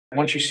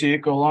Once you see it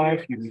go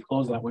live, you can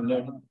close that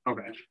window.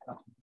 Okay.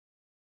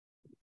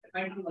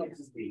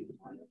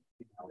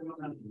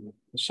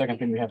 The second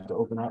thing we have to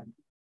open up.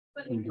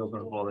 And go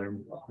over all their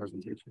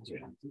presentations. Yeah.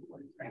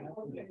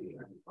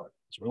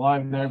 So we're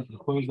live there. We can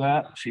close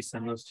that. She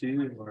sent those to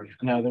you, or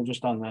No, they're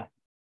just on the.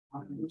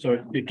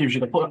 So it gives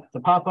you the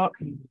pop up.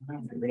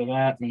 Get rid of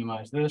that.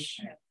 Minimize this.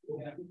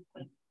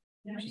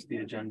 just the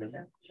agenda?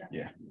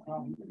 Yeah.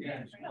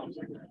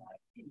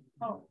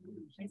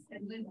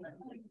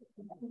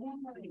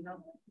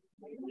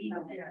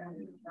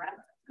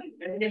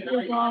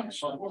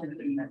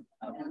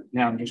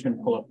 Now I'm just going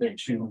to pull up their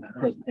two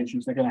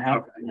presentations they're going to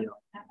have.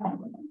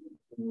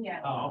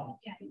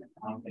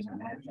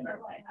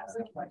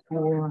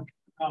 Four.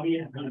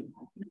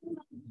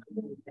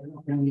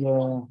 And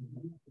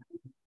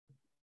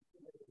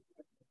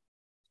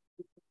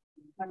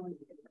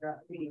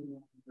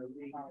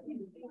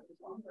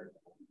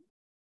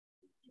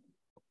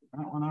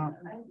that one up.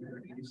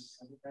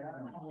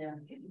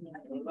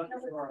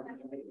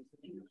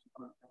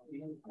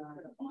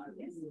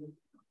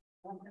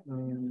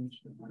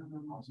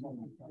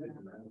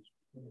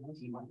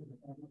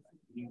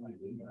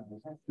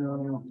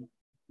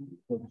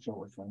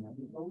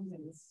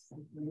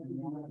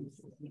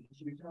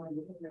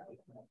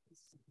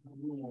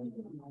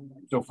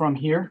 So from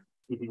here,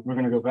 we're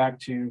going to go back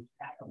to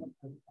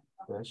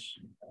this.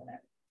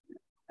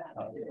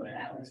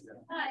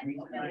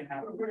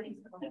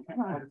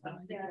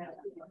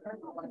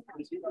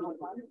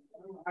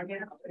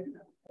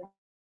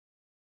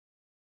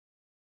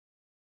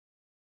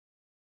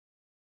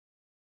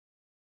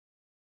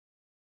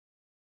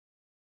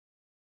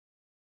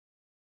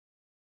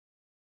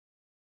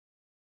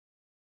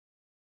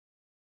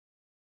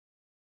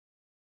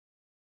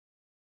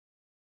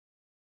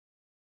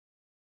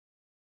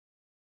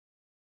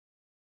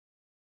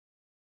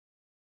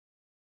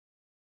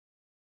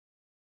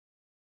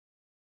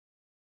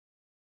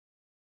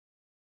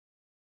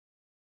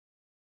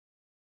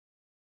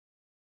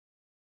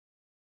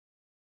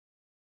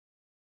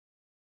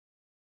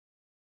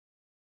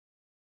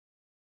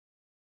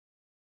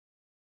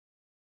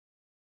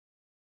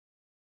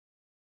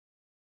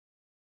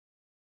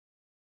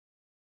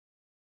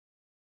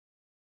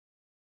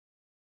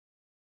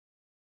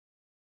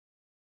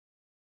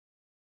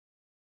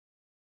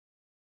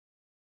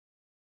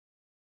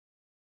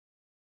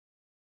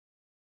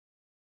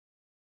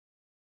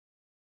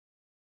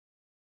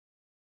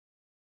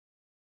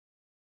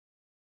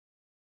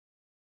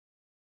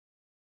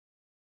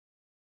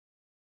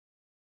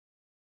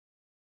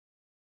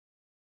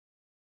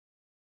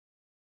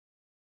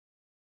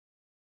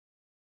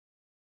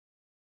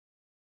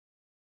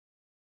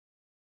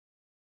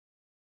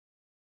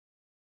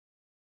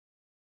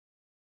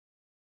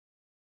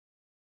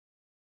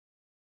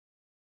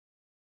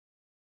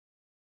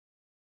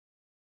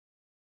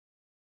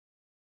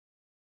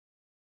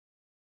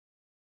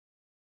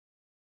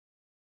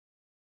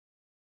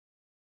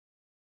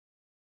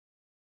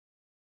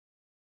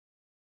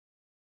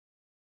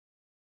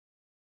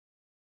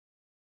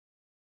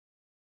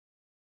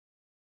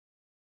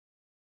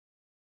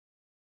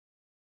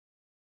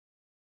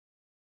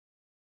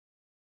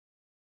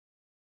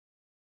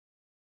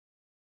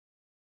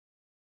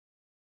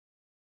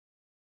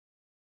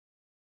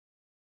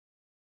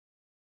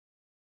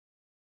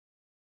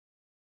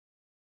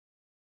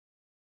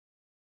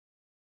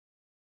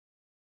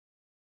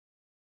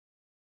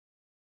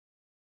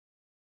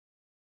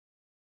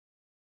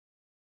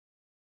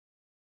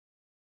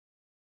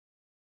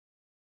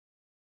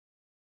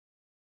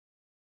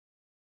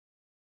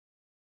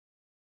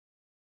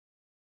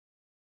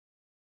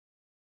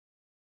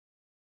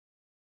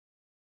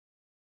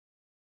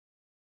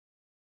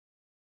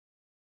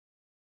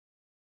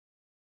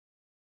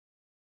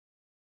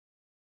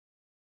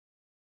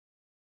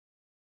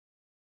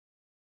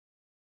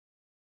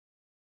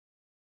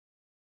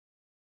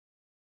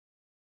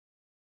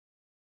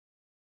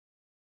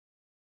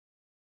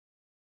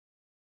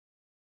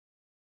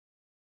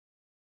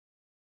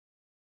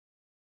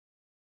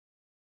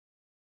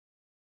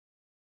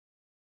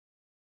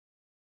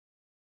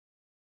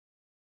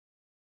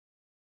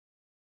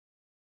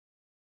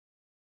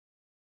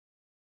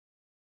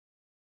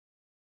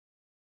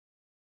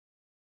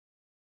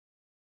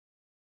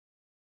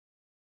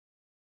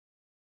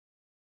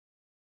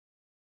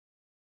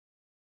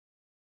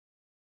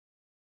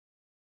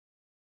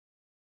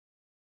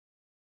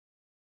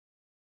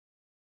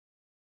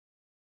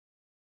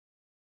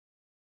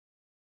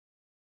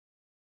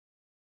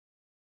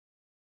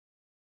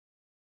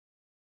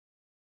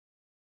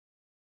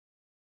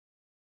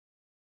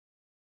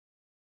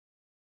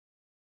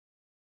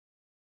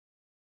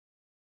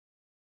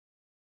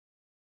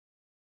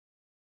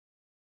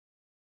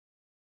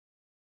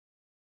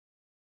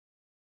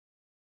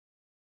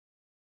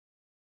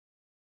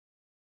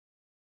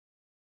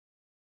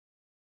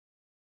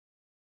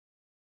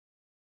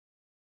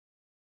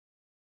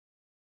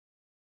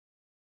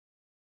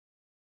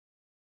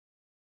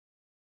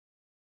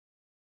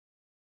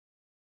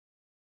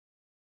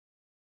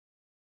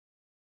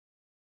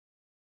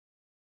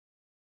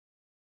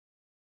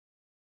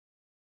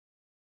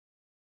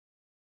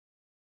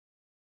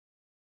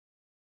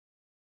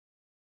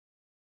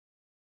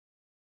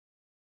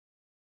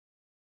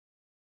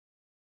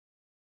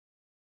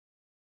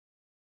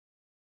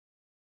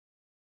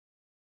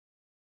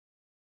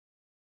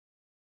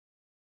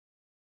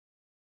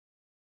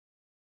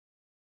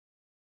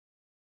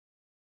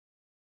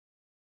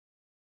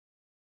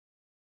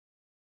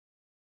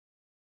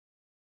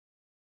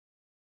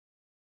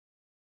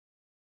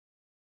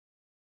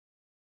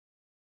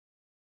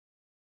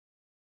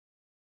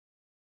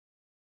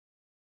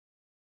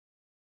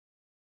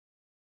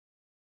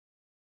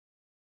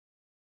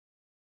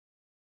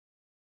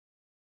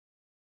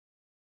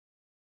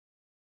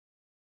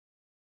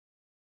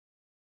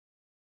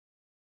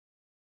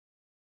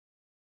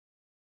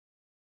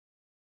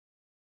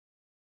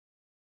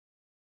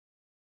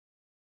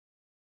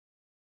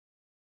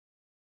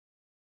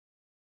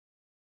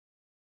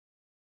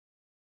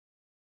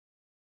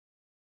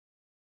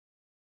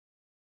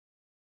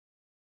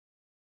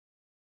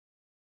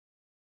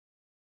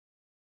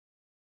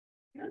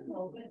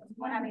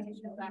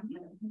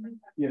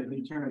 Yeah, did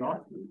you turn it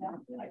off?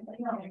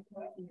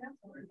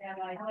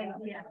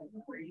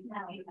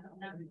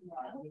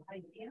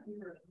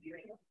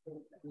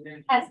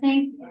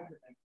 Testing.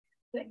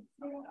 Good.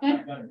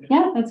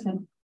 Yeah, that's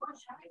good.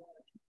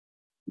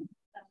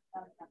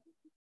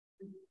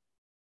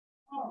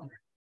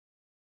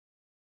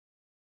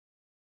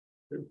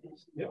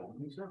 Yeah, I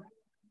think so.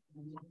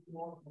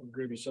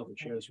 Grab yourself a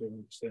chair so we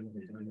can stand on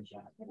the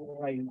time.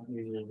 I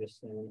usually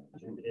just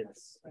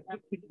it's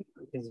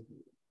because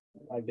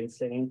I've been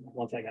sitting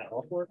once I got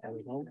off work. I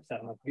went home, sat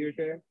on my computer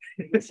chair.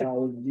 So I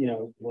was,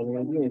 wasn't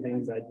gonna do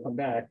anything. So I'd come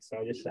back. So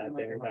I just sat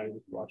there and kind of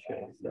just watched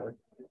it. So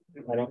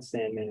I don't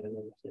stand man, and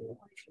then,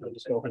 I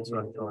just go home. That's what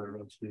I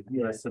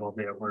thought. I sit all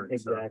day at work.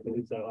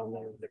 Exactly. So I'm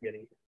never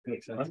getting.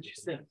 Makes sense. Why don't you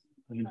sit?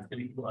 I mean,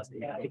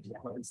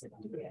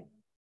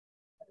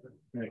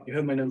 All right, you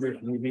have my number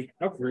if you need me.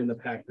 Oh, we're in the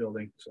PAC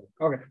building, so.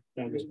 Okay.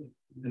 Sounds good.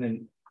 And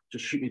then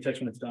just shoot me a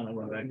text when it's done. I'll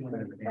run back. All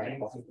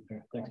right. Awesome.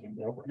 Thanks.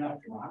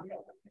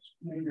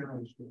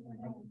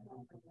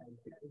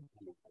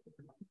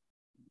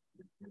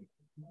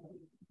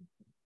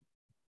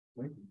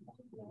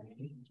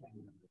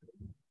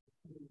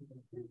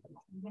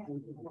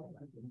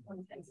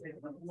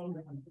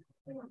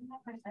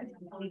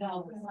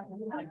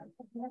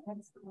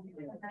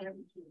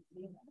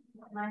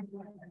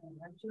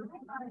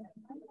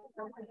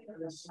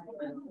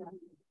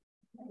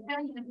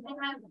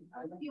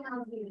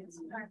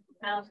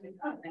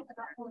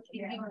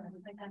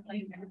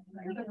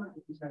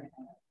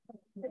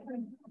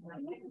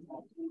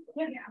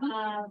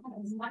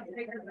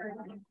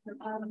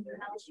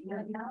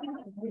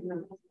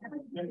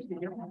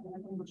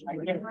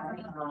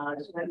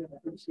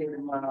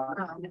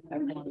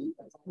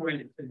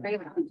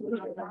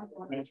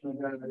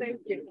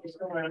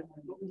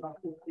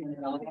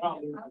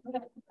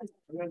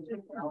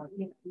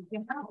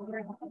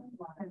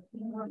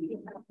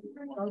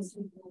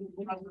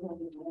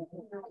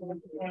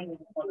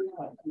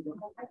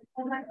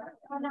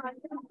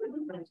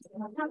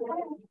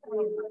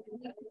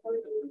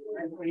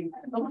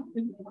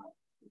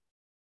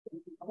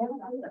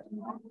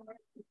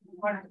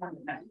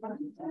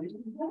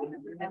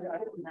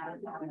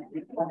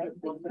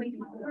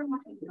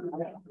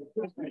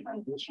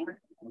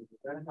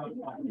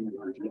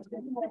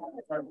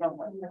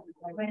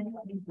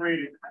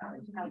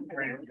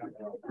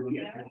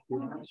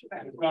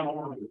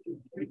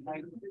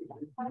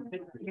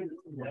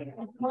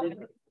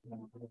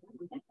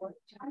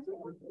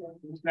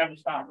 It's never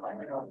stopped.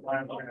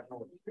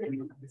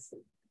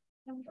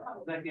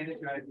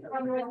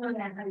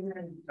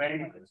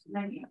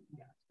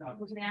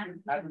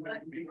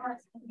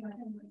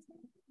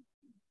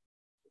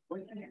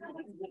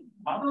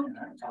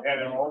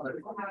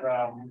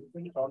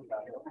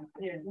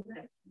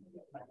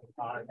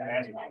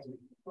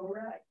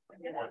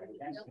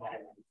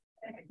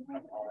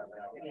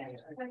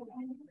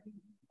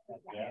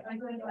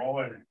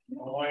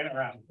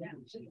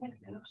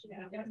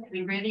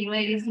 We ready,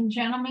 ladies and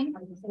gentlemen?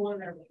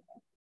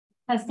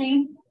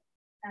 Testing.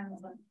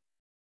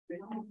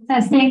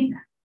 Testing.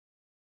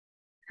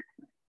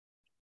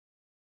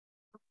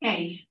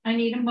 Okay, I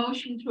need a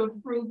motion to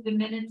approve the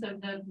minutes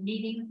of the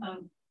meeting of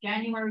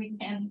January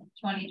 10th,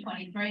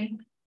 2023.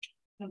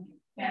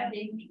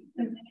 Kathy?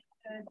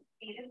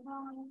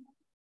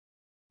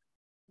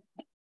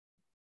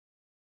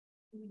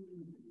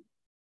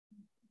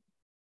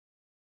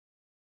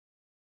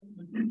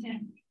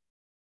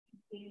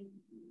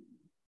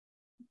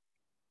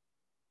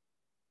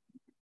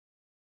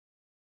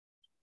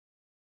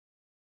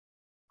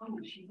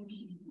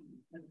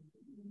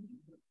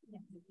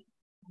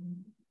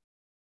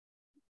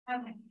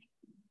 Okay.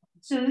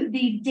 So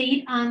the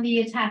date on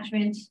the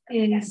attachment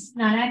is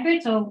not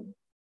accurate, so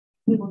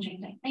we will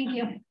change it. Thank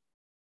you.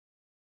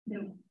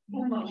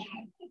 Full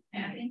motion.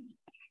 Kathy?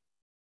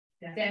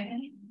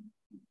 Stephanie?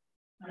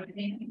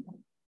 Okay.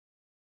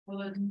 All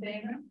those in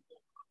favor?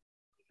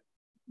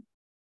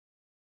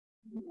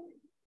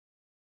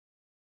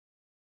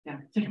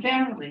 Dr.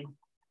 Fairley.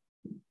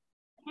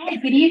 Hey,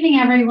 good evening,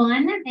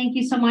 everyone. Thank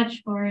you so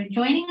much for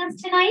joining us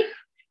tonight.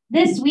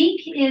 This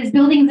week is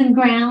Buildings and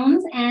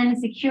Grounds and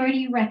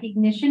Security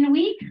Recognition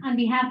Week. On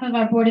behalf of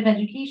our Board of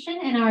Education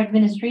and our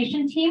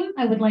administration team,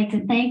 I would like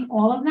to thank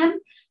all of them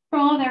for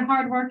all their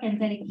hard work and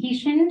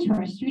dedication to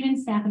our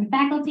students, staff, and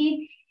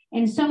faculty.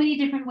 In so many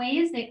different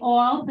ways, they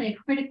all play a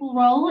critical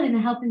role in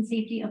the health and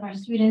safety of our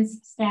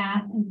students,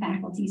 staff, and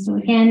faculty. So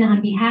again, on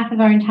behalf of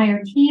our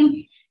entire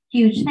team,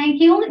 huge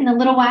thank you. In a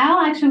little while,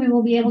 actually, we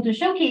will be able to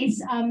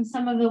showcase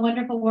some of the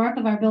wonderful work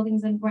of our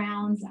Buildings and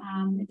Grounds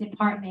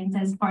department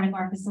as part of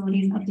our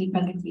facilities update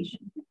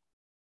presentation.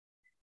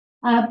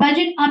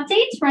 Budget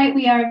updates, right?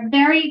 We are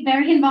very,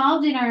 very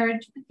involved in our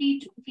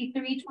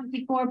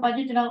 2023-24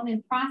 budget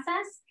development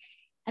process.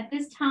 At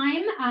this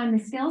time,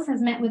 Ms. Skills has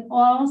met with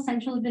all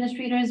central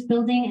administrators,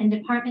 building and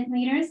department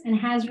leaders, and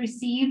has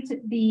received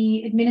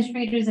the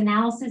administrators'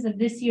 analysis of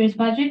this year's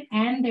budget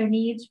and their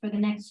needs for the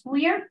next school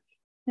year.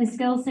 Ms.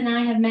 Gilson and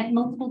I have met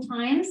multiple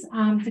times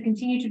to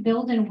continue to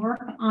build and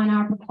work on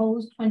our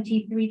proposed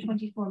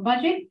 23-24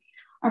 budget.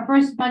 Our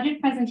first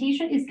budget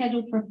presentation is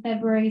scheduled for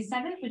February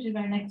 7th, which is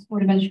our next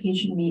Board of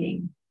Education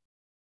meeting.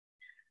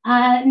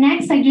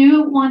 Next, I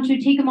do want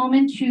to take a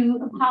moment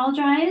to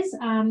apologize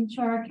to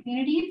our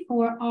community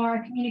for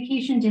our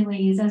communication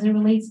delays as it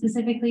relates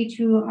specifically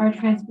to our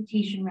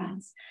transportation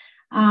routes.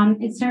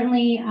 It's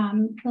certainly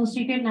no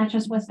secret, not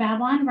just West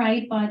Babylon,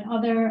 right, but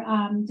other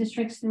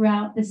districts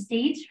throughout the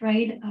state,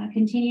 right,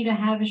 continue to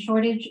have a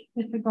shortage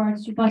with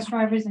regards to bus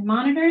drivers and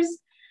monitors.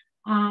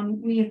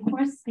 We, of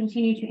course,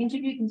 continue to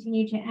interview,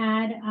 continue to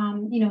add,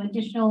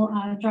 additional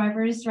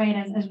drivers, right,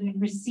 as we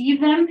receive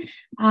them.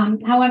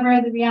 However,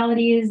 the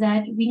reality is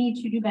that we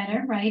need to do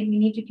better, right? We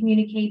need to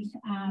communicate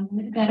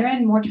better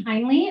and more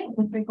timely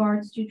with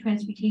regards to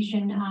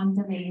transportation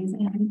delays,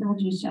 and we will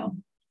do so.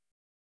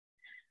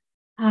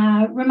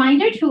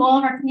 Reminder to all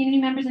of our community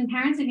members and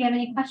parents, if you have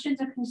any questions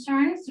or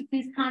concerns,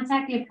 please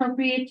contact the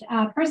appropriate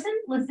person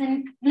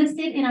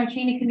listed in our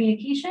chain of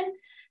communication.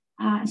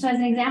 So as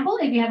an example,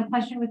 if you have a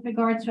question with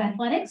regards to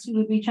athletics, you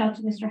would reach out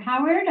to Mr.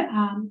 Howard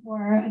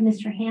or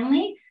Mr.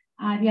 Hanley.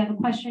 If you have a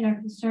question or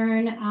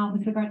concern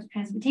with regards to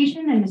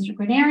transportation, then Mr.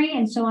 Graneri,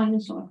 and so on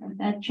and so forth.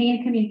 That chain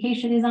of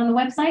communication is on the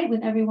website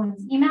with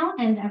everyone's email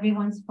and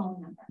everyone's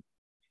phone number.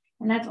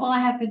 And that's all I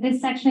have for this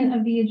section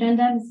of the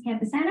agenda, Ms.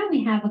 Campesano.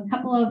 We have a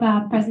couple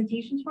of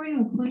presentations for you,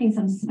 including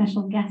some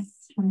special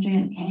guests from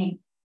JFK.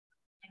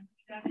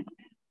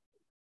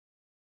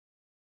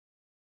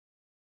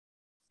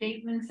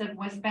 Statements of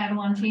West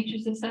Babylon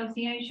Teachers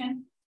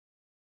Association,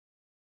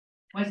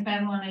 West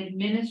Babylon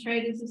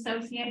Administrators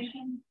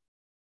Association,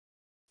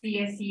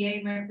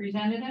 CSEA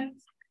representatives,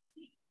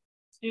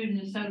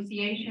 Student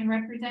Association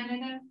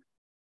representatives,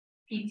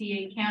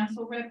 PTA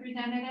Council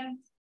representatives,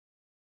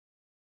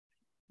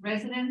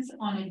 residents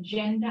on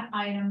agenda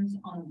items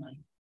only.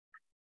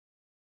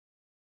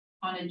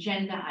 On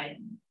agenda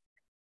items.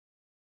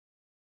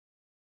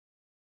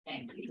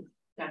 Thank you,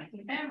 Dr.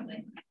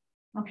 Family.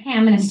 Okay,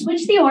 I'm going to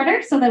switch the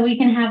order so that we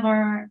can have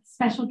our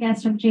special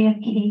guest from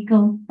JFK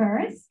go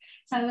first.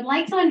 So I would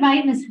like to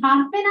invite Ms.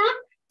 Hoffman up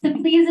to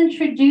please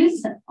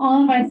introduce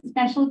all of our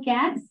special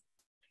guests.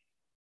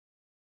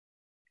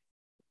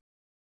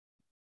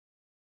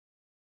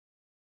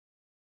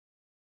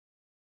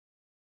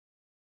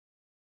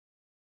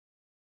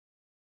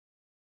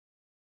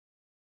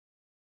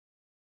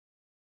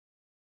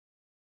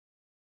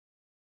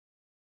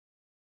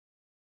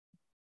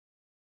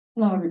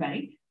 Hello,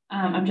 everybody.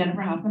 I'm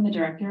Jennifer Hoffman, the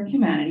Director of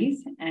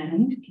Humanities,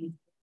 and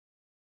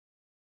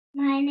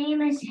my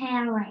name is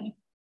Haley.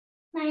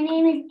 My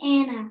name is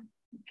Anna.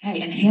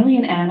 Okay, and Haley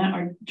and Anna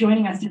are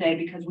joining us today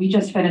because we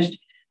just finished,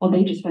 well,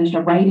 they just finished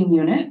a writing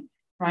unit,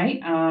 right?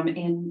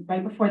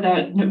 Right before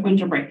the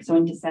winter break, so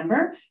in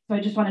December. So I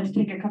just wanted to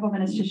take a couple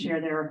minutes to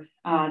share their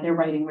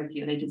writing with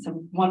you. They did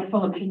some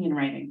wonderful opinion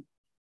writing.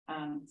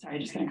 Sorry,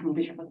 I'm just gonna come over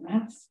here for the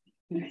maps.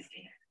 You guys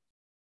stay there.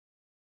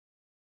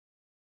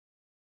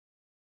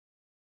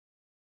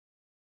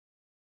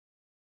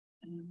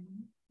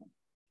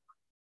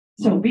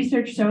 So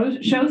research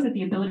shows that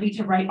the ability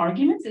to write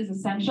arguments is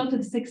essential to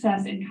the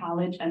success in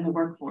college and the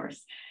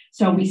workforce.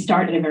 So we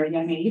start at a very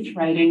young age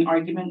writing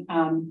argument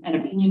and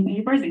opinion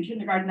papers in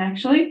kindergarten,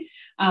 actually,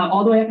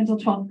 all the way up until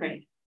 12th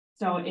grade.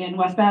 So in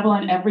West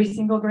Babylon, every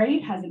single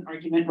grade has an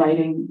argument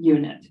writing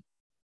unit.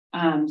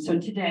 So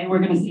today we're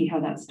going to see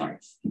how that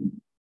starts.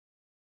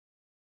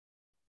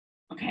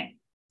 Okay,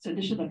 so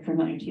this should look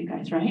familiar to you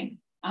guys, right?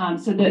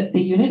 So the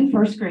unit in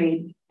first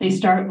grade, they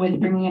start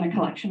with bringing in a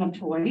collection of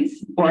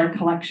toys or a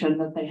collection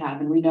that they have.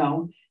 And we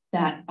know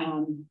that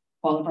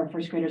all of our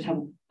first graders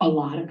have a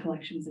lot of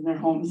collections in their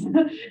homes.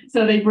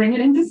 So they bring it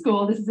into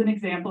school. This is an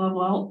example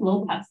of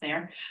little pets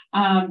there.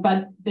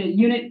 But the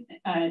unit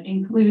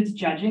includes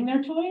judging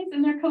their toys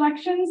and their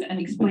collections and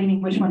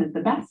explaining which one is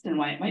the best and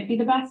why it might be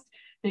the best.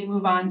 They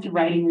move on to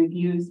writing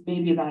reviews,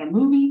 maybe about a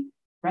movie,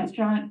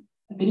 restaurant,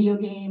 a video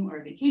game, or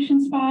a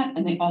vacation spot.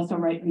 And they also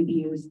write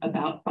reviews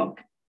about book.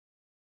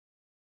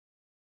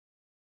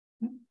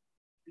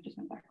 Just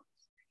went backwards.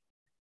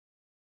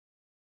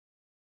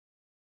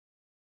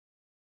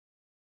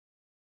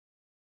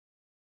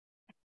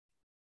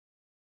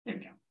 There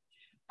we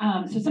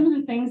go. So some of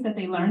the things that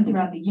they learn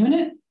throughout the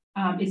unit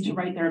is to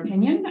write their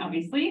opinion,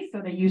 obviously. So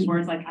they use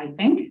words like I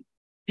think.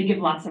 They give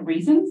lots of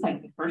reasons,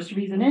 like the first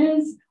reason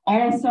is,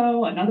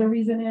 also, another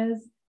reason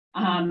is.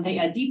 They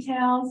add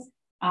details.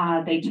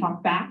 They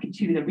talk back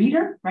to the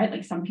reader, right?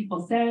 Like some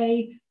people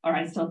say, or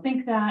I still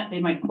think that.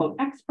 They might quote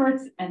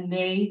experts and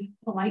they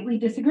politely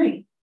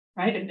disagree.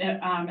 Right,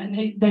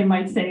 and they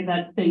might say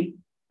that they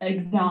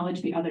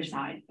acknowledge the other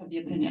side of the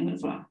opinion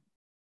as well.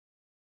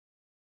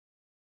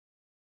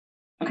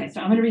 Okay,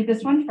 so I'm going to read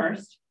this one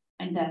first,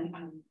 and then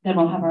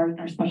we'll have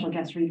our special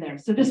guest read there.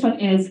 So this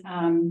one is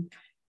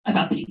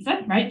about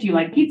pizza, right? Do you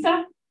like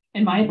pizza?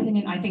 In my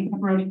opinion, I think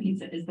pepperoni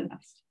pizza is the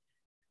best.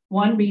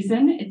 One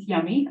reason, it's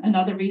yummy.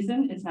 Another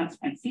reason, it's not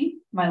spicy.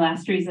 My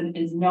last reason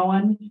is no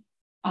one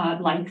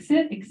likes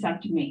it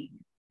except me.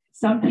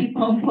 Some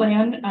people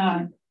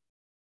plan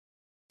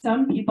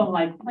Some people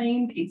like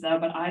plain pizza,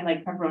 but I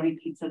like pepperoni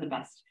pizza the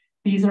best.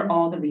 These are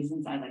all the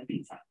reasons I like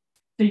pizza.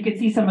 So you could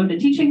see some of the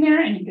teaching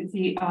there, and you could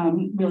see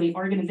really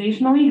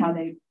organizationally how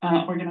they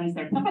organize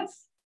their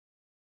thoughts.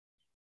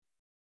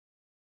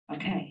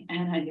 Okay,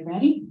 and are you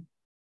ready?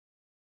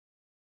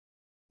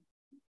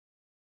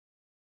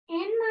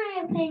 In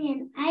my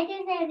opinion, I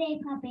deserve a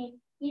puppy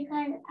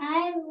because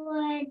I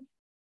would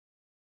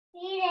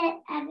feed it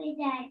every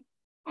day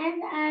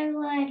and I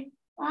would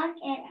walk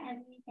it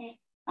every day.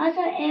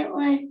 Also, it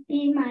would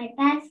be my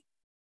best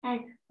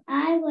friend.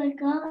 I would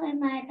go in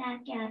my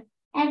backyard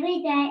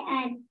every day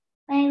and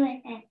play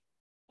with it.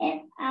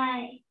 If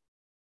I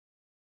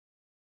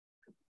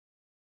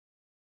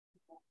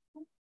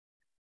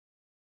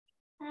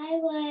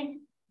would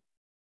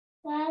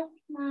love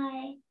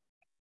my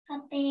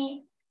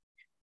puppy.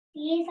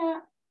 These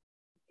are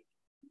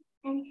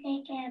and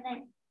take care of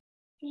it.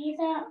 These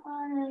are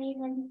all the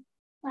reasons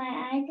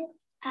why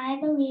I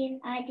believe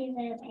I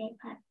deserve a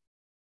pup.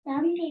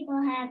 Some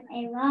people have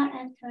a lot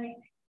of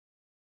toys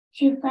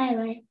to play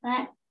with,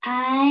 but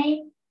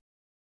I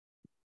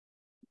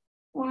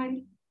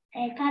want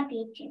a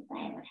puppy to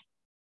play with.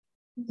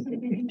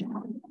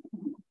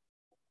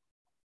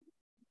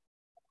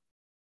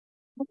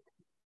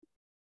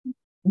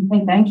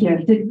 Okay, thank you.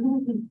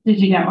 Did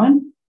you get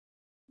one?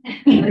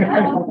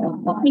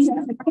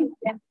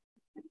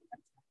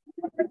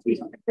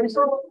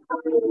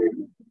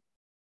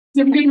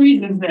 Some good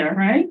reasons there,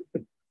 right?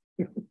 Okay,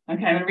 I'm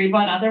gonna read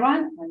one other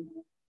one.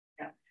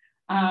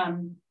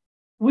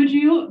 Would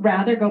you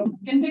rather go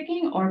pumpkin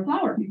picking or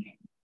flower picking?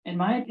 In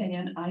my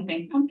opinion, I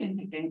think pumpkin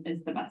picking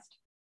is the best.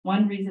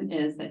 One reason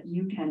is that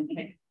you can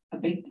pick a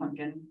big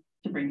pumpkin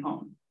to bring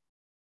home.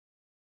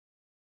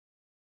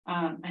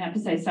 I have to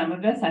say some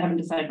of this, I haven't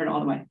deciphered all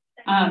the way.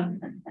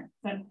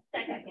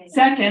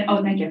 Second,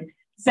 oh, thank you.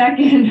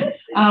 Second,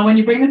 when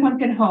you bring the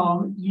pumpkin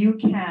home, you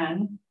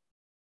can,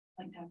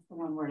 like that's the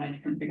one word I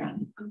couldn't figure out.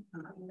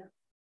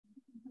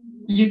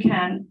 You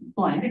can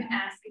blank.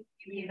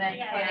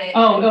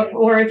 Oh,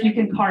 or if you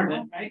can carve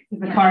it, right?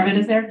 Because the carve it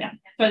is there. Yeah.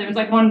 So there was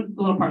like one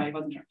little part I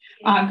wasn't sure.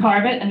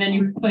 Carve it, and then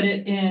you put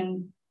it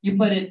in. You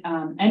put it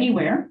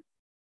anywhere.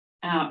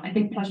 I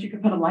think plus you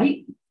could put a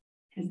light.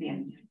 Is the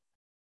end.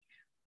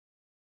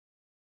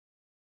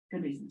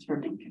 Good reasons for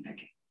pumpkin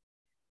picking.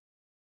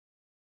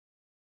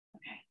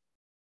 Okay.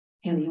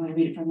 Haley, you want to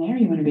read it from there? Or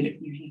you want to read it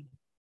from your hand?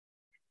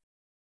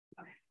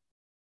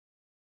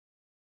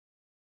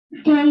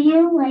 Do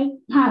you like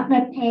Pop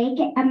the Pig?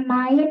 In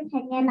my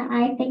opinion,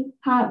 I think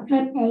Pop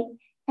the Pig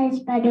is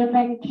better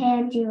than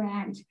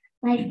Candyland.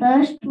 My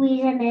first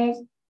reason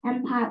is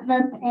in Pop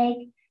the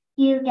Pig,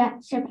 you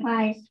get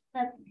surprised.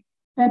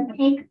 The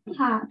pig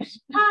pops.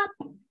 Pop!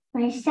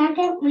 My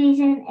second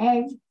reason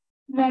is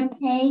the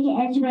pig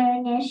is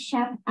wearing a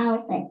chef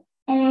outfit.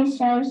 It is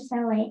so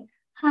silly.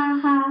 Ha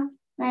ha.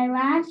 My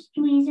last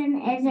reason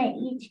is it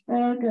eats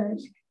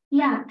burgers.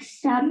 Yuck.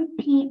 Some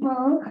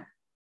people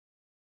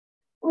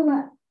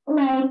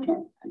like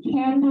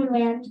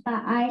Candyland,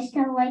 but I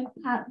still like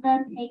Pop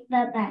the Pig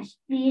the best.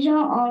 These are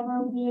all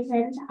the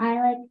reasons I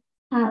like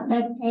Pop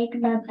the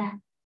Pig the best.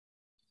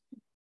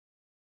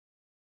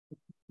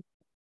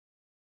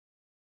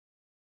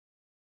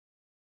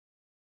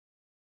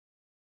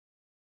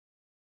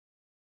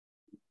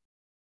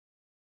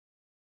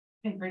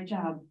 Okay, great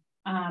job.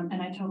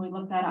 And I totally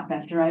looked that up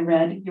after I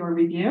read your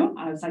review.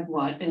 I was like,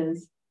 what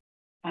is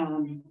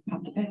Pop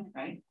the Pig,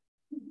 right?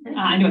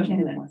 I knew what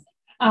Candyland was.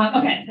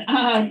 Okay.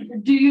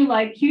 Do you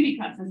like cutie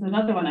cuts? This is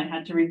another one I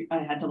had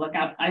to look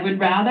up. I would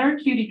rather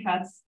cutie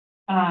cuts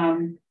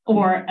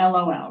or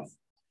LOLs,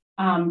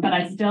 but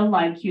I still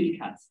like cutie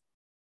cuts.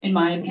 In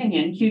my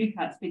opinion, cutie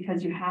cuts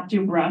because you have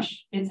to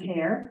brush its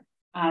hair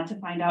to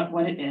find out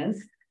what it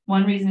is.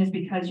 One reason is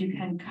because you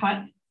can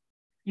cut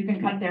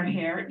their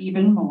hair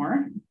even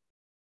more.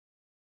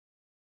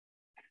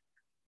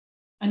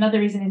 Another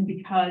reason is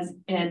because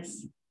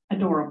it's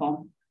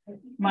adorable.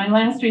 My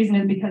last reason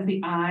is because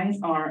the eyes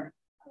are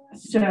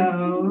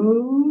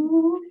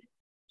so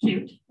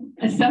cute.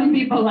 Some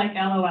people like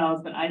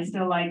LOLs, but I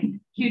still like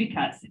cutie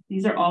cuts.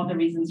 These are all the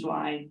reasons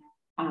why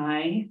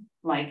I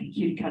like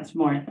cutie cuts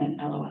more than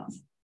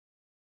LOLs.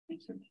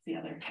 The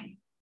other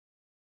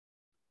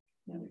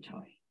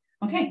toy.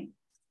 Okay.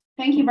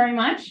 Thank you very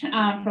much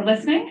for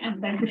listening,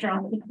 and thank you for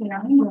all the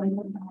sharing.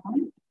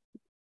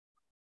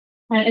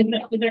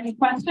 Is there any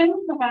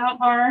questions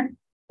about our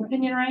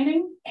opinion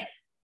writing?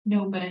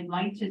 No, but I'd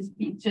like to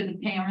speak to the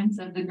parents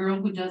of the girl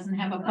who doesn't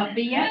have a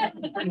puppy yet.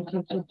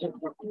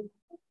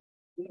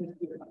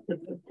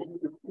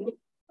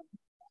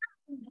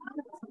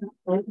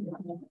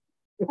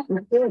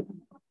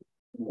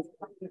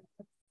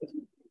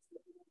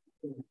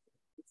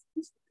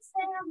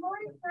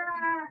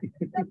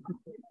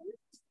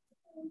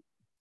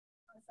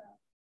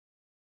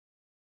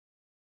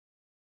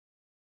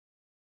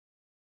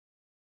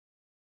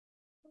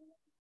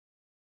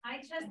 I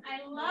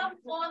love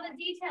all the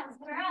details,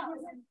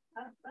 girls.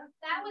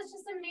 That was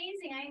just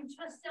amazing. I am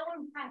just so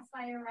impressed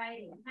by your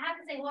writing. I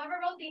have to say, whoever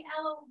wrote the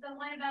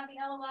one about the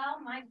LOL,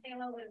 my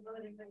Taylor would have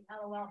voted for the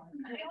LOL.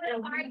 I would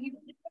have argued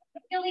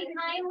really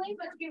kindly,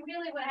 but you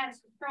really would have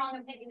strong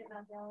opinion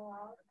about the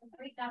LOL.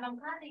 Great job. I'm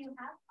glad that you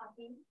have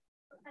copies.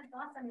 That's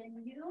awesome.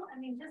 And you, I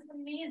mean, just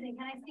amazing.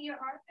 Can I see your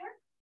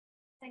artwork?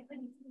 I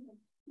couldn't see them.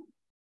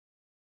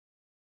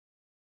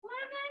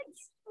 Love it.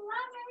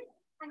 Love it.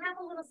 I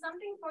have a little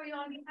something for you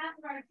on behalf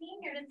of our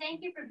team here to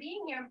thank you for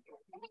being here.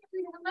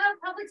 Hello,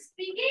 public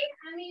speaking.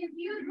 I mean,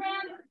 huge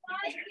round of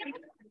applause.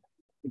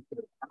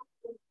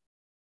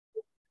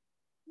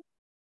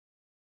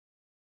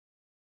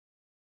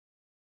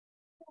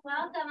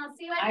 Welcome. I'll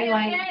see you at the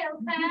day,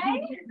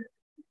 okay?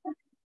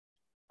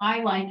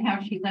 I like how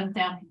she left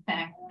out the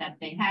fact that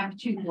they have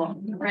two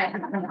long threads.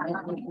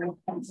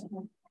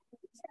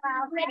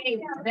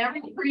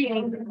 Very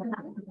creative.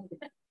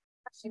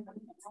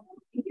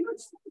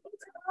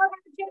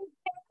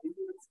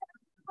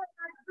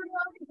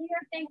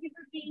 Thank you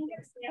for being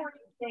here.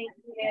 Thank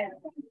you.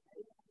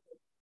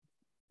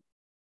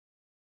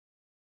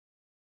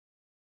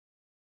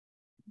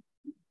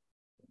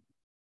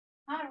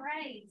 All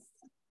right.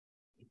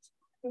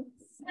 So,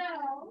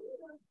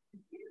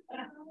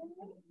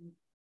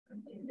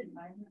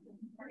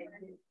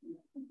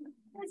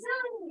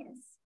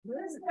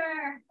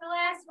 Mr.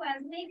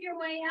 Velasquez, make your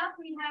way up.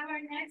 We have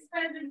our next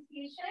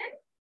presentation.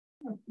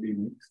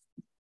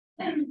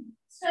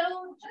 So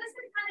just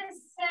to kind of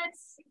set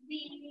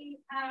the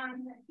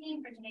theme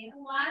for today, a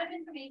lot of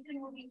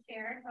information will be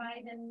shared,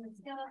 right? And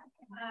still,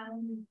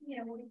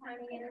 we'll be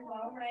coming in as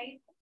well,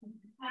 right?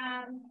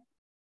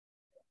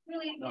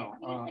 Really,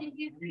 thank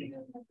you to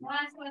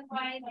Velasquez,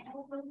 right? The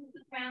whole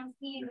grounds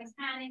team,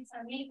 mechanics,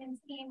 our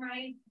maintenance team,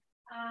 right?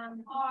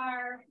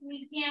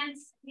 We can't,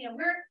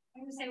 we're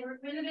in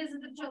the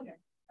business of children,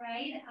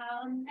 right?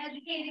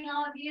 Educating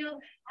all of you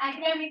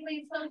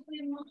academically, socially,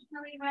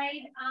 emotionally,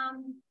 right?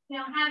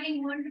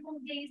 Having wonderful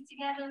days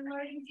together,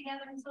 learning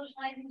together and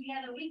socializing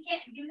together. We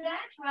can't do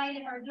that, right?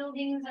 If our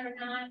buildings are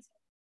not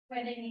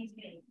where they need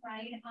to be,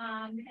 right?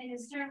 And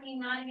it's certainly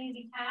not an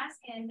easy task.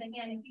 And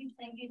again, a huge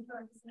thank you to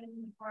our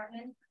facilities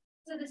department.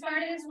 So the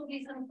start of this will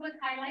be some quick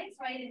highlights,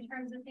 right? In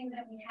terms of things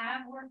that we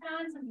have worked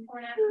on, some before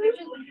and after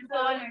pictures, which you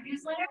saw in our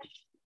newsletter.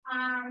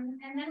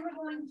 And then we're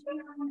going to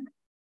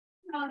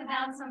talk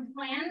about some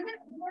planned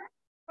work,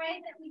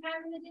 right, that we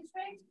have in the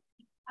district.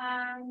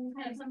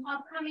 Kind of some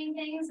upcoming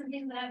things and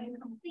things that have been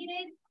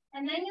completed.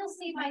 And then you'll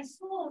see by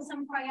school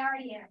some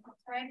priority areas,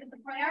 right? But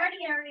the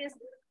priority areas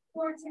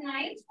for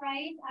tonight,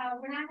 right?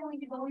 We're not going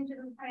to go into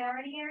those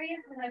priority areas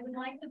because I would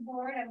like the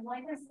board, I would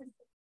like us to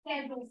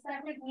schedule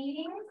separate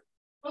meetings.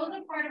 Those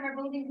are part of our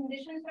building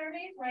condition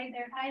surveys, right?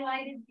 They're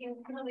highlighted in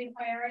really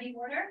priority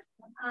order.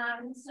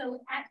 So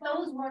at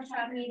those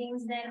workshop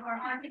meetings, then our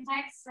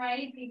architects,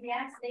 right,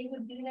 PBS, they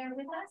would be there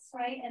with us,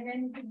 right? And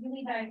then we could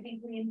really dive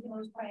deeply into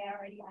those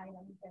priority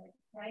items there,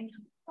 right?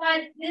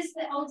 But this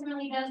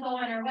ultimately does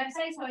go on our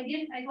website. So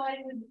we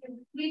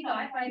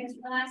thought, right,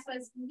 Mr.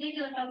 Velasquez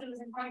particularly felt it was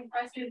important for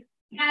us to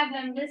have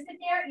them listed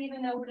there,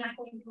 even though we're not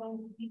going to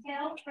go into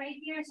detail right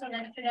here, so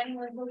that should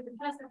anyone go to the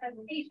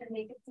presentation,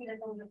 they could see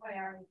that those are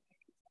priorities.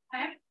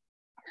 Okay.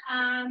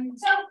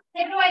 So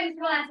take it away, Mr.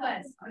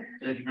 Velasquez.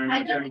 Thank you very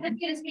much. I'd like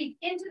you to speak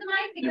into the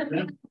mic because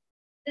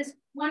this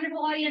wonderful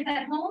audience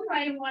at home,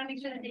 right? And we want to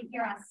make sure that they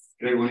hear us.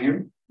 Can everyone hear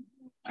me?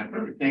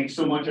 Perfect. Thanks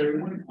so much,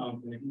 everyone.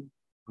 Thank you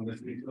on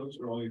this meeting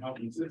for all your help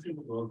and assistance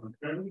as well as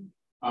my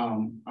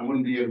I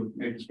wouldn't be able to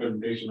make this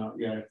presentation out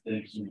yet.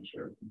 Thanks so much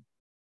for everything.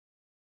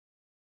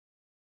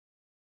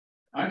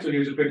 All right, so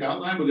here's a quick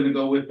outline. We're going to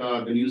go with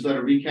the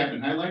newsletter recap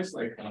and highlights,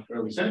 like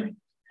Fairly said.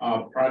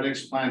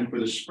 Projects planned for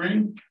the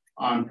spring,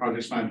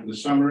 projects planned for the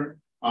summer,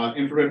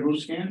 infrared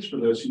roof scans for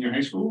the senior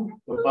high school,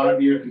 the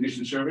 5-year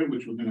condition survey,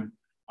 which we're going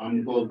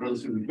to go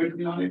relatively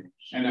quickly on it,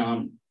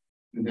 and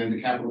then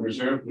the capital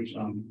reserve, which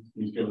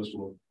these killers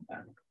will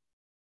have.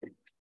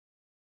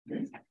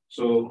 Okay,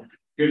 so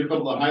here's a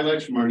couple of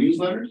highlights from our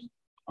newsletters.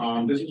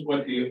 This is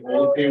what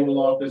all the payroll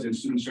office and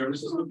student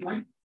services look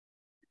like.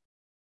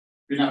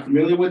 If you're not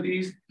familiar with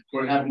these,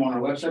 we're going to have them on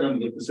our website under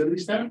the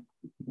facilities tab.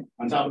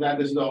 On top of that,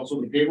 this is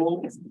also the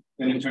payroll,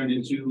 then it turned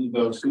into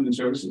the student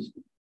services.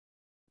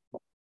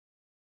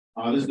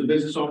 This is the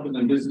business office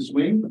and business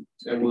wing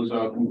that was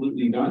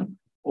completely done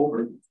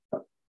over.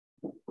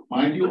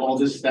 Mind you, all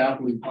this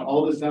done was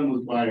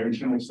by our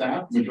internal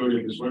staff.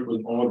 Majority of this work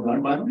was all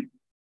done by them.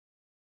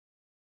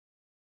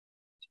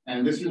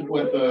 And this is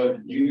what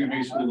the junior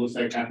high school looks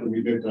like after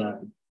we did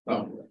the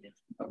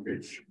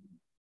upgrades.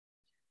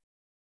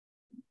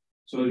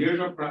 So here's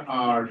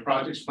our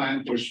projects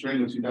planned for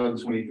spring of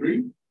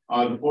 2023.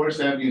 The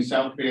Forest Avenue and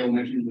South Bay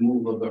Elementary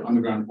removal of the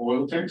underground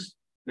oil tanks.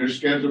 They're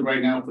scheduled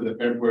right now for the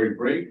February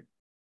break.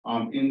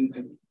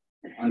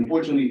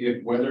 Unfortunately,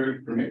 if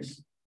weather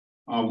permits,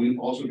 we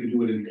also could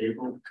do it in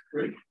April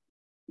break.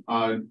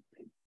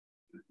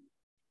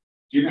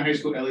 Junior high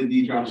school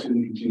LED drops in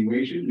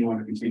continuation. We want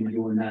to continue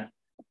doing that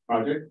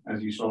project,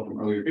 as you saw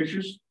from earlier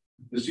pictures.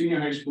 The senior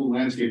high school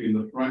landscape in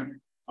the front,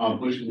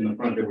 bushes in the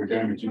front that were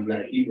damaged in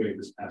that heat wave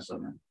this past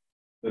summer.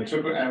 The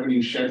Tucker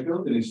Avenue shed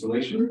build and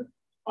installation.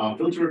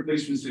 Filter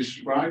replacements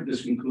described.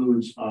 This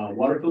includes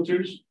water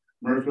filters,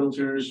 MER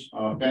filters,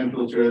 fan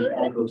filters,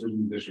 all filters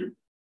in the district.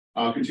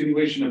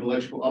 Continuation of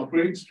electrical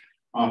upgrades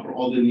for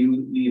all the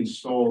newly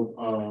installed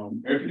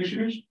air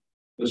conditioners.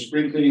 The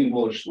spring cleaning of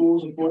all our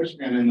schools, of course,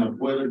 and then the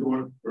boiler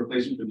door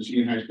replacement for the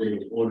senior high school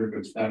was ordered,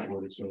 but staff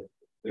ordered, so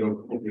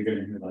they'll hopefully get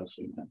in here about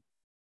soon.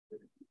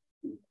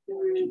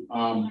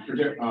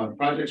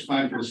 Projects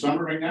planned for the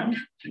summer right now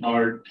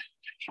are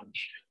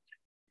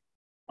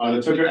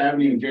the Tucker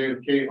Avenue and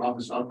JFK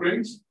office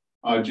upgrades.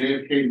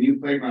 JFK new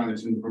playground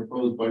is in the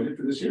proposed budget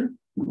for this year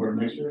or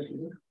next year.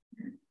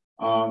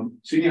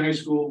 Senior high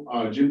school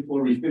gym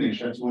floor refinish.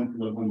 That's one for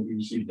the one we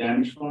received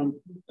damage from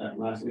that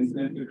last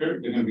incident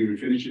occurred. They're going to be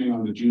refinishing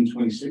on the June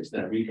 26th,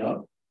 that week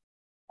up.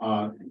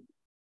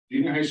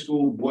 Junior high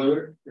school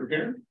boiler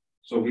repair.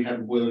 So we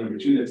have boiler number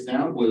 2 that's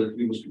down. Boiler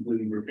 3 was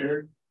completely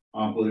repaired.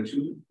 Boiler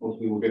 2,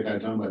 hopefully we'll get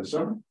that done by the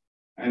summer.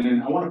 And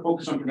then I want to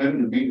focus on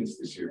preventative maintenance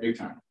this year, big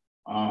time.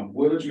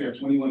 Boilers, we have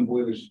 21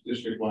 boilers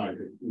district-wide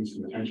that need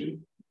some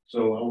attention.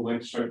 So I would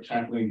like to start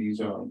tackling these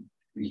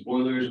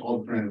boilers, all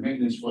the preventative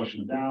maintenance,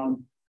 flushing them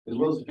down, as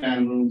well as the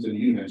fan rooms and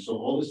units. So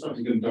all this stuff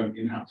is going to be done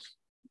in-house.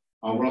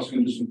 We're also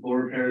going to do some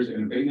floor repairs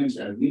and abatements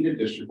as needed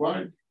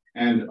district-wide,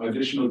 and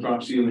additional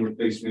drop ceiling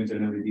replacements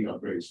and LED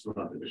upgrades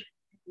throughout the district.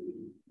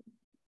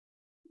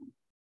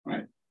 All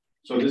right.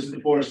 So this is the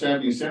Forest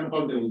Avenue Santa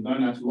Pub that was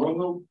done not too long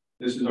ago.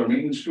 This is our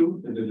maintenance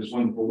crew that did this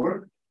wonderful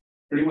work.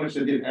 Pretty much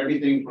they did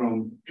everything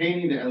from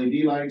painting the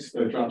LED lights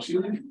to drop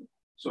ceiling.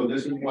 So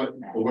this is what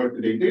the work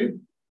that they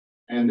did.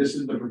 And this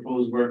is the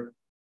proposed work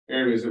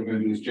areas that we're going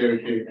to do is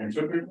JFK and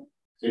Tucker.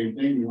 Same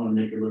thing, we want to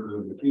make it look a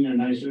little bit cleaner,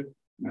 nicer.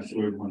 And that's the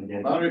way we want to go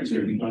about it. It's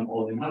going to be done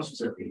all in-house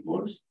except for the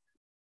floors.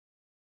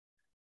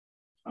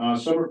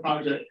 Summer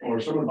project or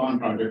summer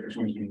bond project for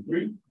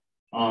 2023.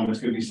 It's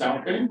going to be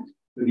South Bay,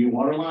 the new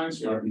water lines,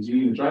 the RPZ,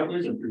 and the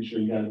driveways. I'm pretty sure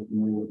you guys are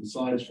familiar with the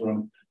slides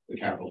from the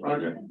capital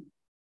project.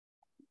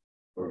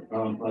 Or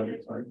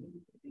project, sorry.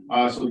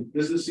 So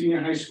this is the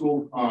senior high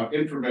school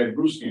infrared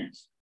roof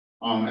scans.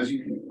 As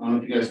you can, I don't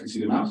know if you guys can see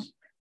the mouse.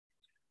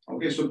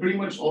 Okay, so pretty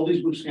much all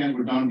these roof scans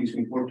were done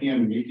between 4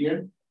 p.m. and 8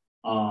 p.m.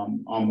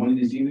 On one of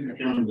these evenings, I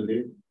can't remember the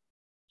date.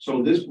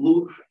 So this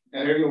blue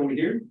area over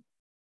here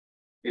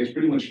is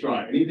pretty much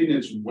dry. Anything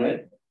that's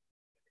wet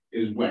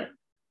is wet.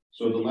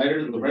 So the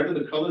redder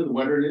the color, the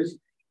wetter it is,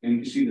 and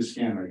you can see the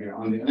scan right here.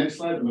 On the next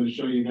slide, I'm going to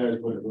show you guys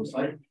what it looks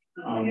like.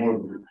 More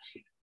of the roofs.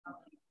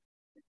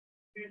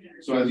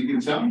 So as you can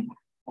tell,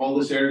 all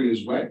this area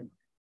is wet.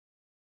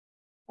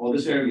 All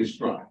this area is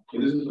dry. So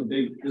this is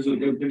a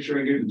good picture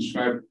right here to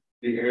describe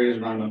the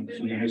areas around the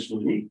senior high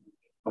school roof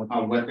of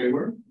how wet they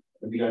were.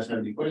 If you guys have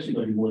any questions,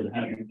 I'll be more than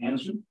happy to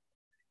answer.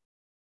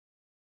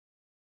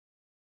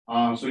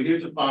 So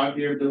here's a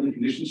 5-year building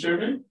condition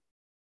survey.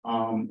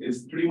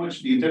 It's pretty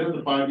much the intent of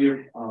the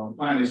 5-year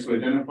plan is to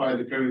identify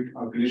the current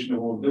condition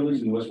of all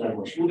buildings in the West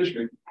Bradford School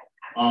District.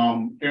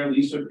 Karen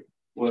Lisa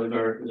was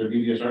our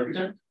BDS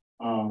architect.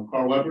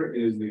 Carl Weber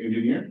is the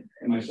engineer,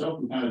 and myself,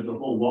 we kind of did the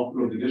whole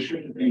walkthrough of the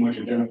district to pretty much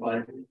identify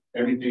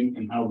everything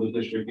and how the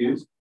district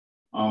is.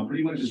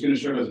 Pretty much it's going to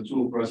serve as a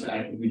tool for us to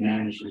actively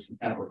manage this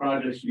capital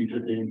projects,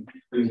 future things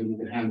that we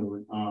can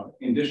handle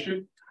in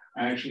district.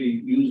 I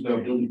actually used the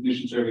building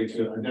condition survey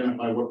to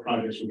identify what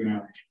projects we're going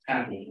to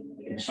tackle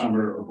in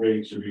summer or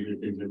breaks or either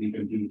things that we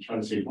can do to try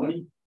to save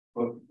money.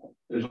 But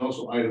there's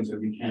also items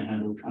that we can't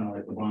handle, kind of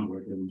like the bond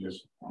work that we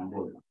just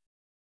onboarded.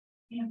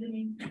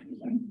 Anthony,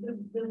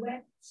 the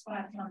wet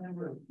spots on the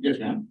roof, Yes,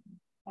 ma'am.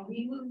 are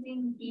we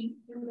moving heat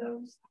through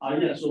those?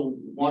 Yeah, so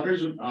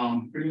water's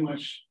pretty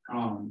much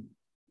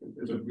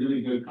it's a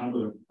really good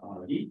conduit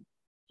of heat.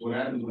 So what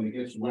happens when it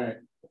gets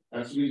wet,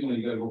 that's the reason when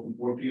you gotta go from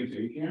 4 p.m.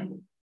 to 8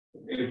 p.m.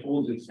 It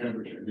holds its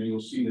temperature, and then you'll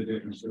see the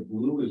difference. The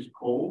blue is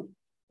cold,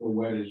 the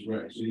wet is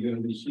red. So you're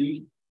gonna lose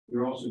heat.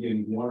 You're also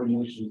getting water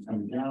moisture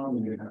coming down,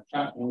 and you're gonna have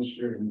trap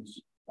moisture, and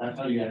that's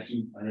how you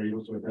actually are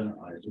able to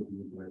identify it. So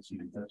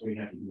that's why you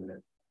have to do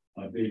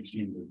that big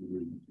change of the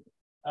room.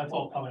 That's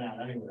all coming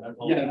out anyway. That's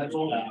all. Yeah, that's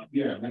all.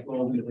 Yeah, that's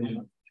all.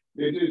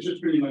 It's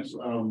just pretty much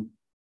I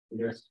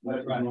guess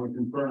that's right.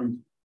 Confirmed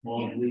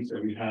all the leaks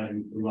that we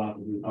had throughout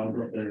the week. I was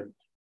up there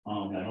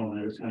at home.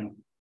 It was kind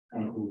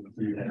of cool to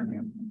see that.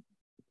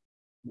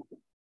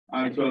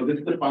 So this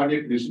is the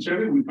 5-year condition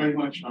survey. We pretty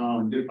much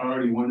did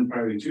priority 1 and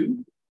priority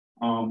 2.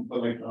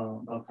 But like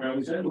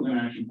Carly said, we're going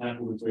to actually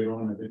tackle this later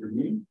on at a different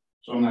meeting.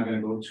 So I'm not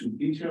going to go too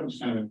detailed. I'm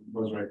just kind of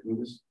goes right through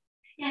this.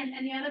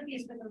 And the other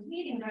piece for those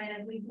meetings, right,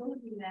 as we go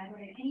through that,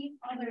 right, any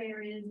other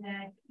areas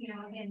that,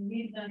 again,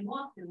 we've done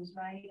walkthroughs,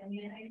 right? I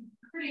mean, I'm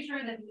pretty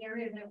sure that the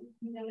areas that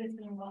we noticed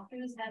in the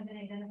walkthroughs have been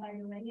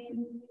identified already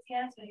in this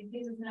case, but it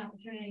gives us an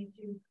opportunity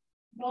to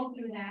go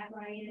through that,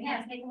 right? And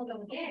yes, take a look at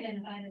what they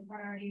identified as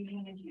priority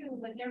 1 and 2,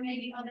 but there may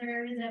be other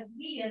areas that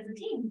we as a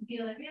team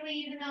feel that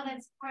really, even though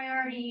that's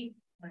priority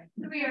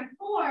 3 or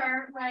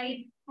 4,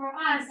 right, for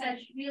us, that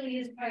really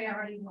is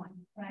priority 1,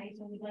 right?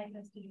 So we'd like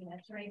us to do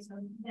that, right? So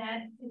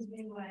that is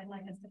really what I'd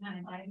like us to kind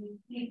of dive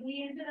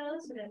deeply into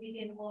those so that we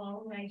can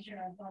all, right, share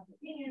our thoughts and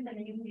opinions, and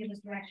then you can give us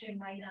direction,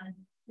 right, on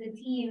the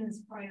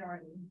team's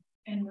priority.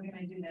 And we're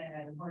gonna do that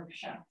at a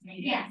workshop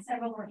meeting. Yeah,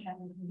 several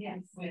workshops,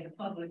 yes. Where the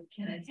public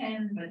can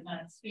attend but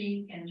not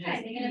speak and just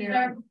Right, they can hear.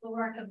 observe the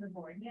work of the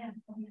board, yeah.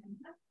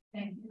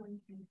 Thank you.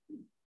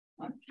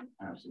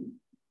 Absolutely.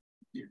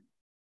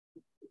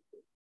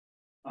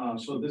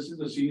 So this is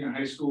the senior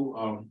high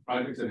school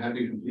projects that have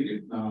been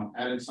completed,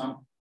 added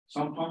some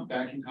pump,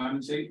 vacuum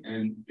condensate,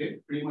 and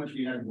pretty much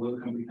we had a boiler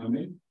company come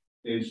in.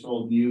 They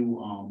installed new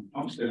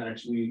pumps that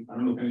actually, I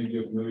don't know if any of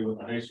you are familiar with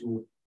the high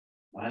school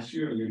last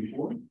year or the year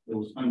before. There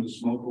was tons of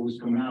smoke always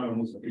coming out,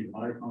 almost a big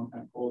fire pump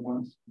at cold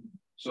ones.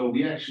 So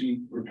we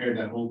actually repaired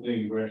that whole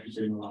thing. We're actually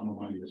saving a lot more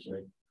money this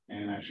way.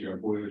 And actually our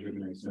boilers are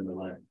going to extend the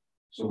life.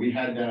 So we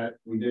had that,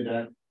 we did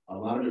that. A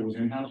lot of it was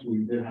in-house. We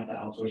did have to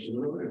outsource it a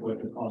little bit, but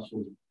the cost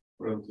was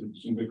relative,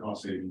 some big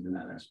cost savings in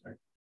that aspect.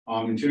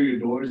 Interior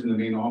doors in the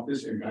main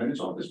office and guidance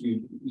office,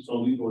 we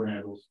installed new door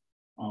handles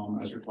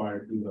as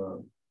required through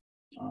the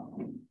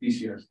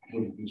BCS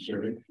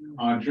survey.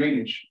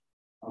 Drainage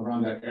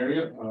around that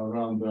area,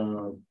 around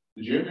the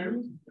gym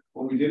area.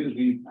 What we did is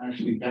we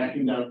actually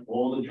vacuumed out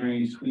all the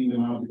drains, cleaned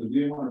them out because we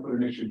didn't want to put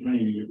an extra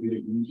drain if we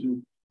didn't need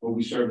to, but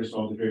we serviced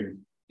all the drains.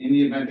 In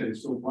the event that it's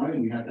still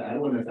flooding, we have to add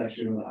one. That's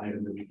actually another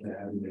item that we can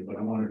add in there, but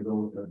I wanted to go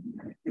with the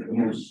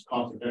most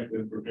cost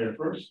effective repair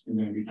first, and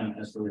then we kind of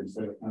escalate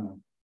instead of kind of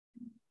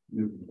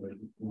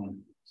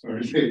moving.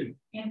 Sorry to say.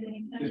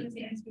 Anthony, can I just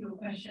ask you a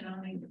question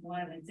only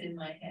while it's in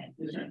my head?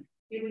 Yes, sir.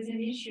 There was an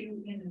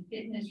issue in the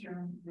fitness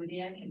room with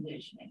air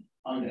conditioning.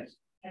 Oh, yes.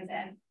 Has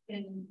that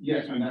been?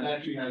 Yes, and that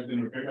actually has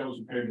been repaired. That was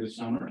repaired this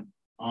summer.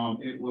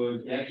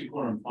 It actually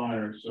caught on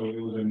fire, so it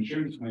was an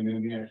insurance claim,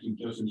 and we actually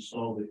just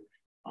installed it.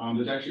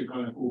 There's actually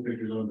kind of cool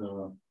pictures on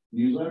the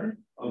newsletter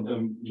of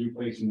them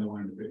replacing the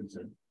one in the fitness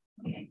center.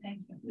 Okay, thank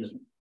you. Yes.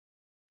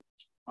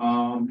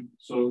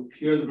 So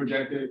here are the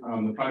projected,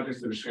 the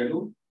projects that are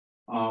scheduled.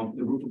 The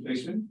roof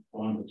replacement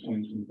on the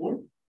 2024.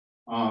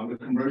 The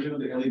conversion of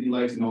the LED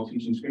lights in all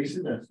teaching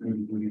spaces, that's going to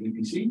be through the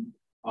EPC.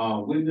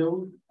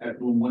 Windows at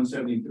room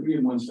 173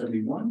 and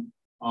 171.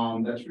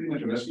 That's pretty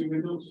much a rescue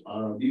windows.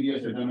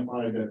 DVS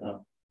identified that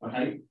the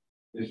height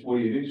is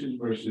 48 inches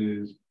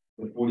versus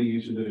the 40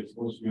 inches that it's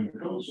supposed to be on the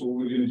code. So what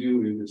we're going to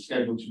do is it's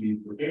scheduled to be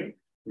repaired.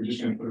 We're just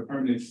going to put a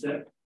permanent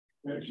step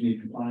that actually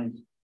need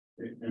compliance,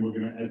 and we're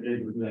going to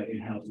do that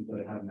in-house instead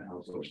of having the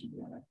outsourcing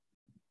for that.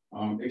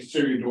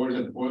 Exterior doors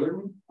at the boiler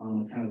room,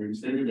 kind of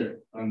restated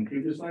that on the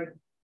previous slide.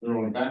 They're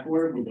on the back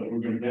order, but we're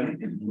going to get them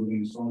and we're going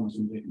to install them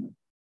some big.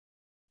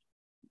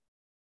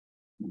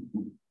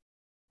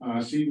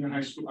 Senior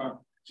high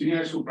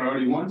school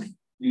priority 1.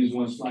 Use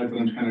one slide for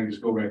them to kind of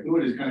just go right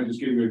through it. Is kind of just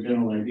give you a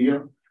general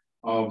idea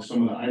of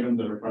some of the items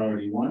that are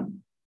priority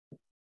 1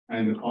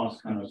 and the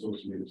cost kind of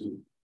associated to it.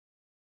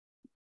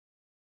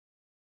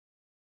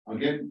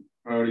 Again,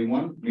 priority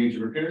 1,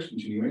 major repairs,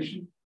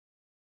 continuation.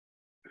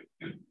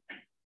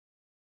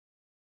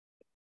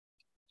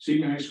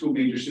 Senior high school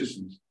major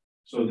systems.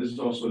 So this is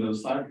also another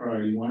slide,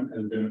 priority 1,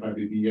 as identified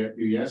by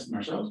BES and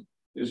ourselves.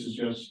 This is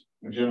just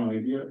a general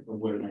idea of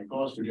what it might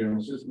cost for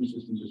general systems.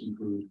 Systems just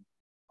include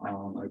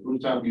like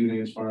rooftop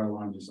units, fire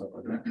alarms, and stuff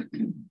like that.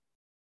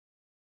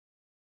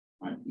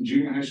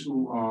 Junior high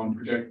school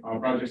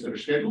projects that are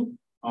scheduled.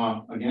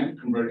 Again,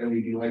 convert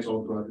LED lights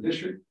all throughout the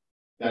district.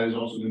 That is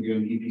also going to be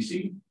on the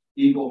EPC.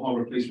 Eagle Hall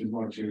replacement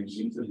water sharing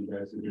seats, as you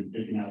guys have been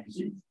picking out the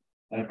seats.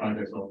 That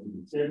project's also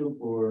been scheduled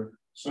for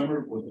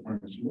summer with the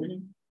permits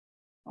meeting.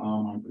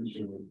 I'm pretty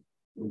sure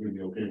we're going to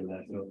be okay with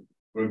that, so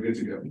we're good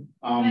to go.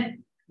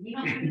 You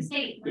don't have to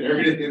state.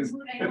 Everything is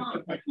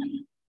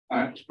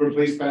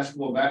replace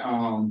basketball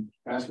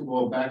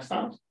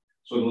backstops.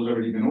 So those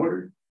already been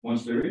ordered.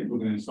 Once they're in, we're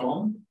going to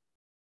install them.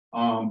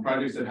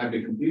 Projects that have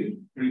been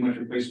completed, pretty much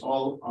replace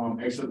all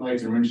exit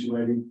lights and emergency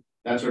lighting.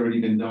 That's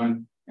already been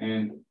done.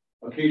 And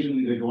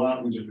occasionally they go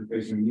out, we just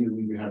replace them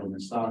immediately. We have them in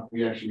stock.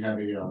 We actually have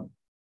an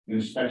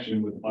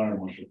inspection with the fire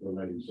marshal for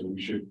lighting, so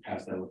we should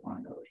pass that with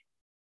flying colors.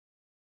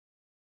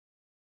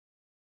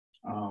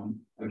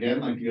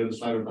 Again, like the other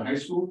side of the high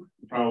school,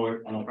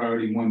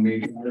 priority 1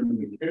 major item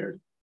we repaired.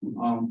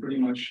 Pretty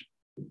much,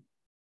 I'm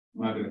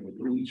not going to go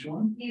through each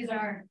one. These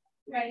are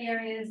right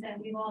areas that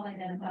we've all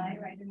identified,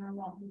 right, in our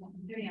walk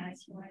very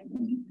nice, right?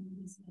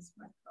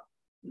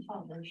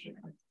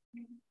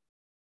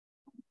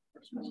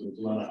 So there's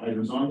a lot of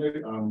items on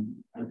there.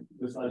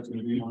 This slide's going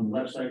to be on the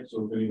website,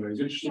 so if anybody's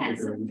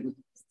interested,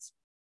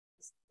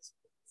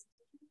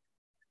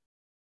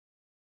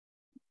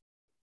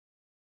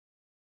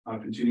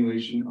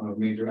 continuation of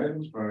major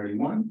items, priority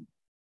 1,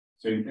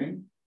 same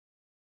thing.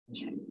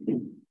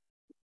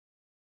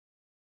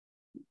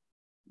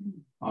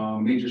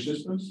 Major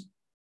systems.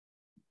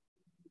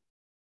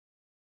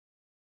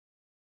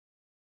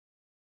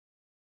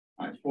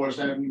 Forest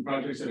Avenue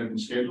projects that have been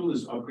scheduled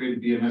is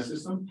upgraded BMS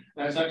system.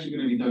 That's actually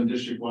going to be done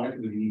district-wide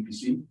through the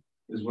EPC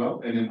as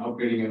well, and then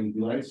upgrading LED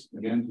lights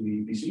again through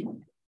the EPC.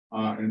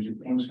 energy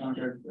performance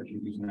contract that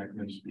you're using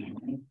acronyms.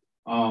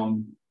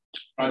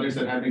 Projects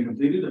that have been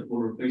completed, the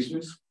floor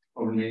replacements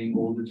of remaining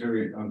old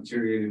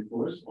deteriorated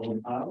floors, all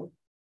the tile.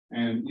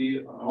 And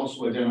we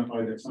also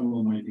identified that some of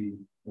them might be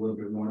a little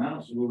bit worn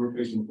out, so we'll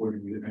replace them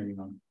accordingly depending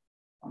on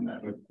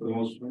that. But for the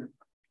most part,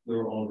 they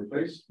were all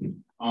replaced.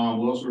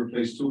 We'll also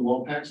replace 2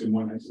 wall packs and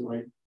 1 exit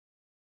light.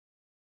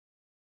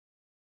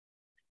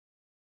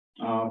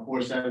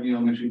 Forest Avenue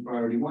Elementary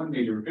Priority 1,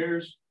 major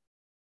repairs.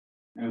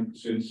 And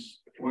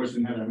since Forest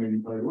didn't have that many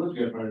priorities,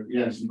 we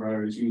had some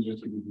priorities,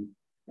 just to give you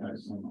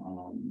guys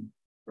some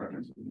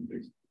references and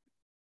things.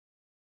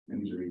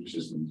 And these are major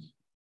systems.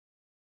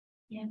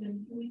 Yeah, but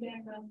can we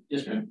back up?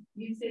 Yes, ma'am.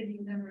 You said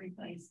you're gonna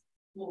replace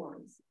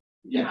floors.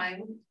 Yes.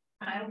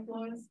 Tile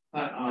floors?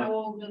 How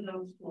old are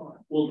those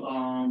floors? Well,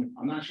 I'm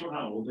not sure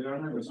how old they are,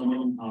 but some of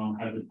them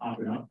have been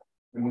popping up.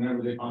 And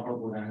whenever they pop up,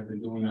 what I have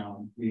been doing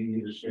now, we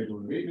either schedule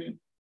an abatement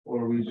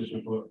or we just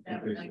report.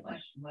 That was my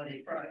question. Were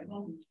they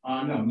friable?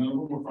 No, none of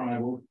them were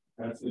friable.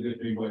 That's the good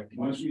thing. But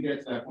once we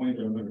get to that point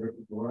that I'm gonna rip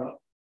the floor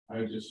out,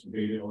 I just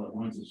abate it all at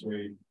once. This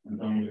way I'm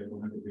done with it. I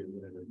don't have to deal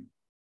with it.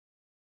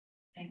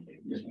 Thank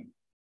you. Yes, ma'am.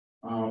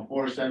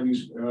 Forest Avenue, I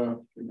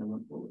think I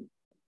went forward.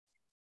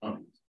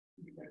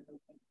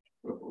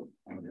 Go forward.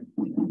 Okay.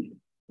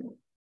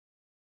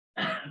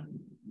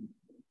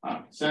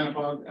 Santa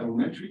Fog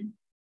Elementary.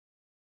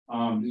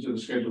 These are the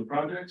scheduled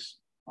projects.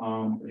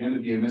 Again, the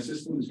BMS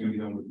system is going to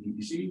be done with the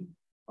EPC,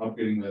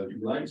 upgrading the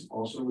lights,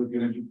 also with the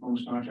energy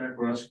performance contract.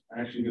 For us,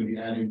 actually going to be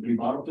adding 3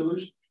 bottle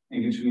fillers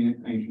and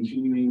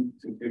continuing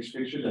to fix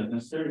fixtures as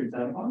necessary at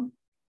Santa Fog.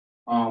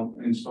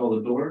 Install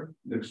the door,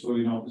 the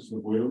custodian office, the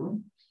boiler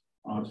room.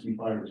 To be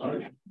fire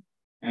retardant,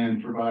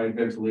 and provide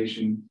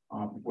ventilation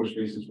before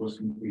spaces was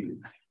completed.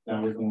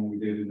 That was the one we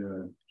did in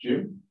the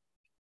gym.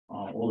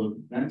 All the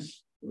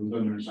vents that was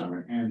done during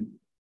summer, and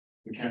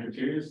the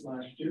cafeteria /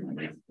 gym, I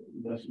guess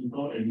that's what you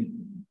call it, and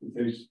the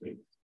finished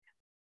space.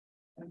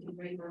 That's a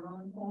great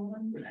Vermont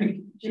Poland.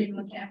 Gym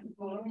with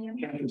cafeteria.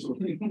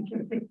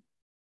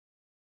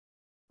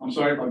 I'm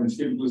sorry if I've been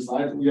skipping through the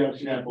slides. We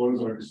actually have photos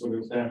of our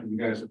custodial staff. If you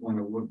guys want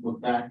to look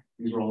back,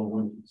 these are all the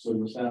one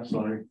custodial staff.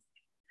 Sorry.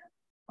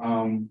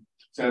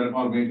 Santa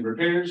Fog major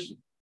repairs,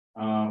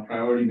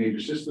 priority major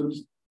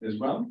systems as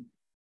well.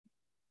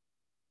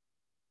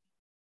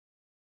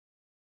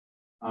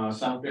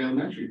 South Bay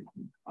Elementary.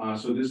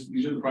 So these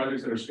are the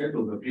projects that are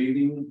scheduled. The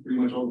paving, pretty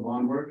much all the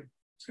bond work.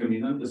 It's going to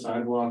be done. The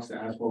sidewalks, the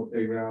asphalt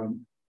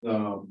playground,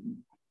 the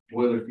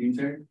boiler feed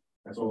tank.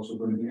 That's also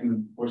going to be, and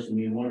of course the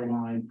main water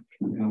line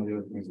and all the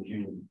other things that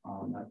came with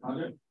that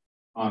project.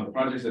 The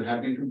projects that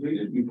have been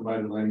completed, we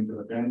provided lighting for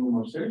the fan room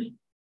upstairs.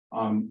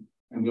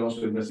 And we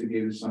also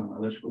investigated some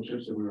electrical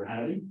chips that we were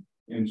having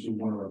into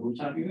one of our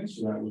rooftop units.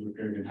 So that was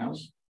repaired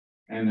in-house.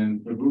 And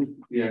then the roof,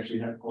 we actually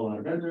had to call out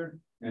a vendor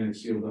and it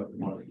sealed up the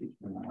water leak.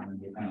 And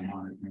we're kind of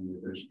monitoring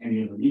if there's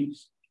any other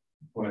leaks.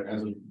 But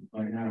as of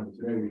right now,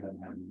 today, we haven't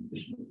had any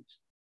additional leaks.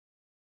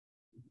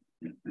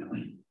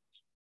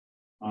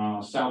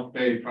 South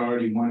Bay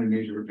priority 1 and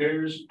major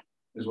repairs,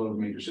 as well as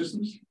major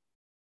systems.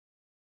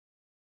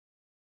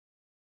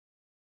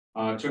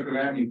 Tucker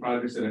Avenue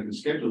projects that have been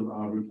scheduled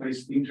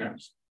replace steam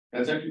traps.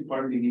 That's actually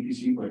part of the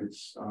EPC, but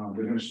it's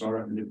they're going to start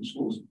up in different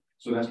schools.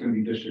 So that's going to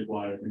be district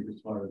wide. I think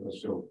it's part of the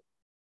scope.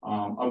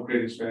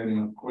 Upgrade, expanding,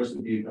 of course,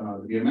 the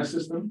BMS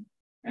system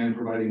and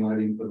providing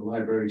lighting for the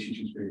library,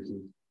 teaching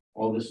spaces.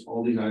 All these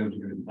items are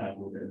going to be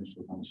tackled with the energy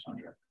performance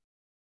contract.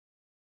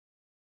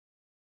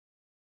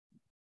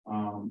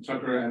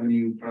 Tucker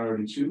Avenue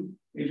priority 2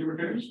 major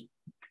repairs.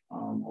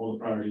 All the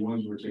priority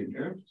 1s were taken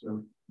care of.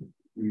 So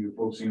we were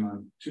focusing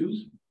on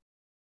 2s.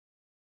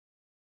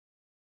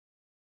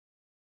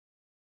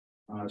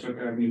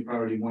 Tucker Avenue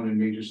priority 1 and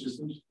major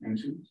systems and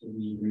 2. So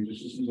these are major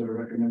systems that are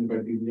recommended by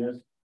BBS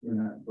in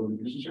that building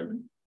commission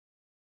chairman.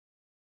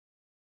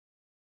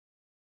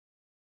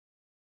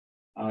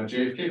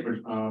 JFK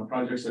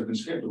projects have been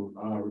scheduled.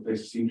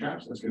 Replace the steam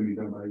traps. That's going to be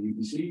done by the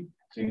UPC.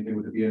 Same thing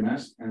with the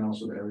BMS and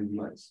also the LED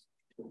lights.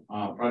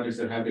 Projects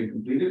that have been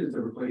completed is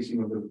the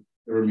replacing of the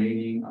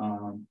remaining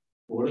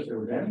floors that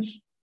were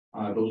damaged.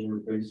 Those were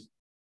replaced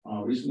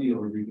recently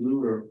or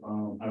re-glued or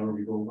however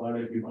we go about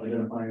it. If we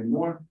identify any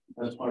more,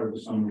 that's part of the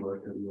summer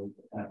work that we will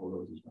tackle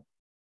those as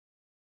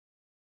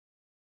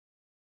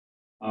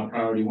well.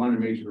 Priority 1 are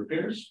major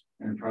repairs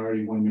and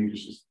priority 1 major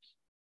systems.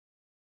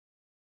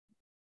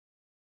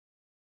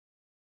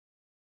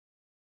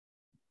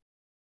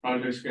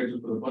 Project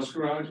scheduled for the bus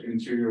garage,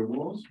 interior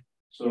walls.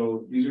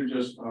 So these are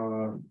just,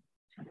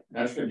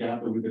 that's the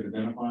gap that we've been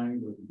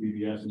identifying with the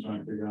BBS and trying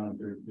to figure out if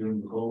they're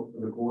doing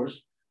the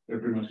course. They're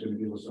pretty much going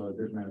to give us a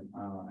different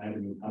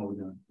avenue of how we're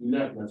going to do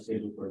that. That's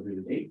scheduled for a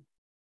later date.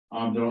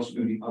 They're also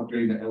going to be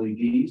upgrading the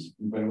LEDs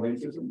and better light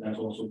system. That's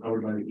also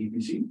covered by the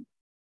EPC.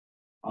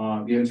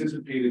 The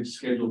anticipated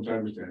scheduled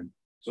driver's end.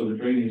 So the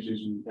drainage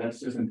issue, that's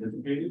just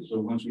anticipated. So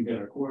once we get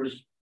our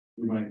course,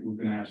 we're going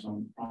to have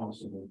some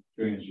possible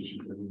drainage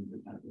issues that we need to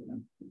tackle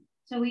them.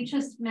 So we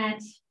just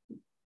met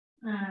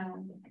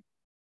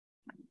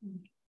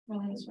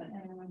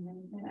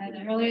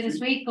either earlier this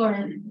week or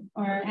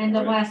end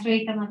of last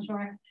week, I'm not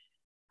sure.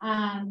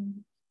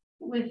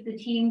 with the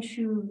team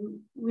to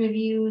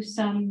review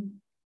some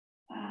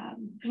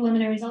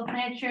preliminary results. I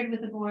had shared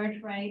with the board,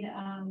 right?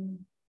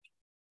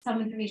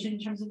 Some information in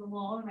terms of the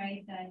law,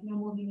 right? That no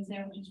moving is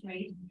there, which is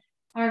great.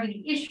 However,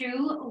 the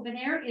issue over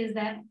there is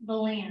that the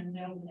land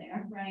over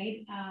there,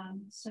 right?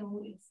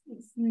 So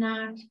it's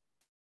not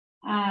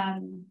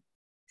a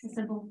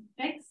simple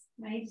fix,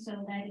 right?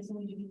 So that is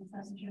going to be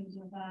discussed in terms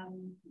of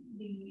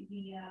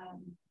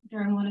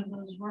during one of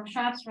those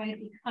workshops, right?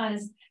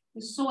 Because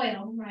the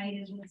soil, right,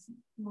 is what's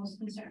most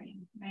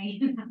concerning,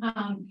 right?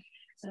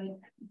 So it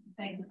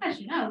begs the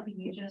question, oh, can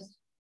you just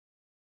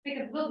pick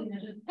up a building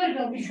and just put a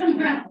building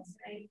somewhere else,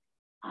 right?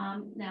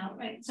 Now,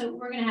 right, so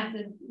we're going to have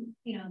to,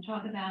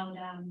 talk about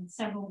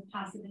several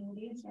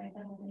possibilities, right?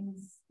 Several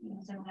things,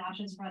 several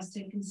options for us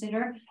to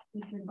consider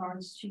with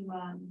regards to,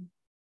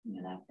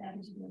 that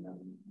particular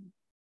building.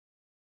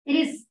 It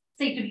is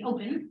safe to be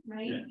open,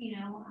 right?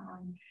 Yeah.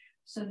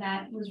 So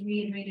that was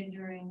reiterated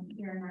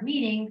during our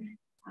meeting.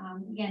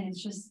 Again,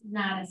 it's just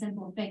not a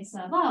simple fix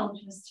of,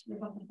 just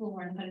rip up the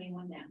floor and put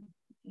anyone down.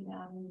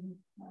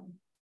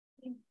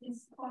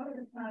 Is part of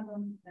the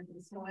problem that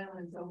the soil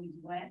is always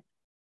wet?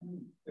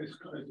 It's a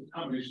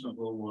combination of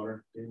low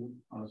water table.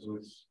 So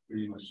it's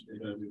pretty much,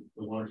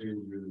 the water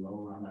table is really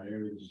low around that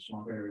area. There's a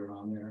swamp area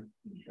around there.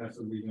 That's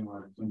the reason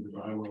why some of the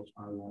dry wells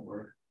probably won't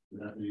work.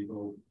 After you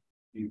go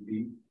few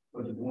feet.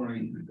 But the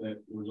boring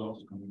that was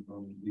also coming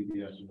from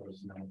DBS and let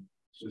us know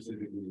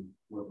specifically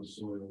what the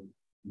soil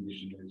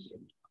condition is.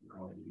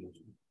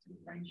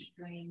 French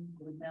drain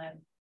would not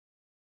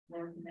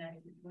work in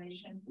that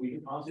situation. We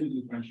can possibly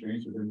do French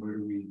drains, but then where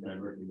do we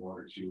divert the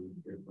water to?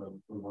 If the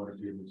water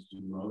table is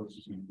too low, it's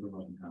just going to fill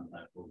up and come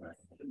back, go back.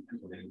 So then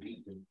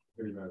we can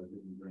figure out a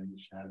different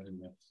drainage pattern.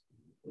 That's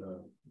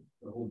the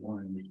whole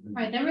boring.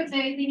 Right. They were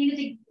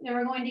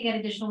going to get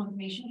additional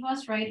information to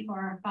us, right, for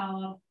our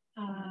follow-up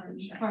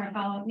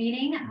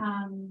meeting.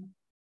 And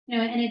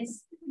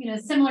it's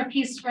similar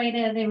piece, right?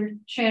 They were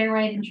sharing,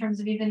 right, in terms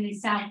of even the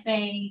South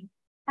Bay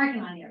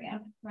parking lot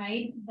area,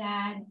 right?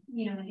 That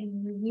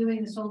in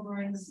reviewing the soil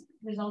borings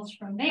results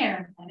from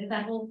there, that is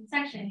that whole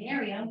section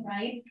area,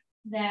 right?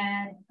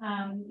 That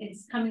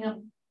it's coming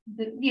up.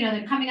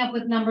 They're coming up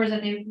with numbers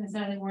that they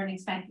necessarily weren't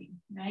expecting,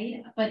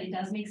 right? But it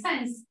does make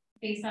sense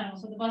based on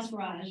also the bus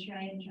garage,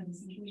 right, in terms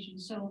of situation.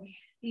 So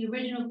the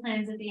original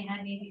plans that they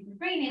had maybe for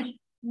drainage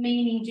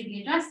may need to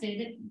be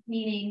adjusted,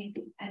 meaning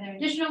either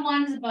additional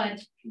ones,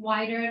 but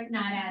wider,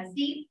 not as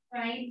deep,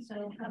 right?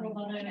 So a couple of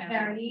other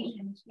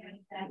variations,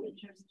 right, that in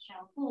terms of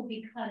shallow pool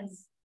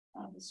because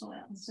of the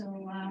soil.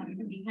 So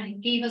they kind of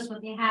gave us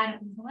what they had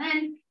up until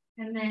then,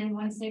 and then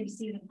once they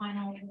received the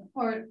final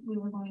report, we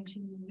were going to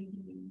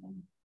review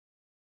them.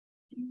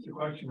 It's a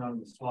question on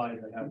the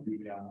slide that had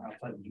the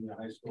outside of junior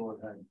high school.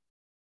 It had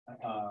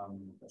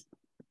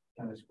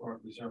tennis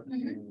court resurfacing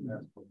and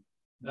basketball.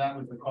 That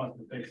was the cost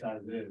to fix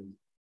as is.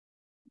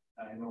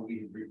 I know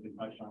we briefly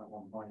touched on at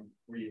one point,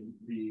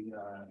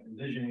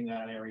 envisioning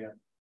that area.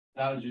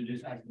 That was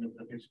just estimate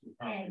to fix the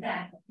problem.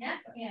 Exactly. Yeah.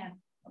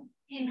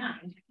 In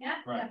mind.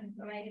 Yeah. Right.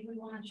 Definitely, right. If we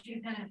want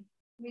to kind of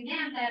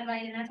revamp that,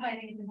 right, and that's why I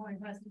think it's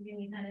important for us to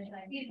really kind of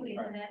dive deeply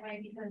into that,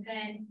 right? Because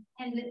then,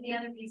 and the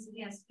other piece is,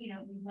 yes,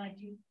 we'd like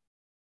to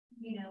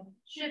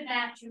shift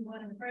that to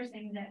one of the first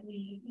things that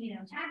we,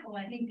 tackle.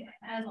 I think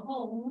as a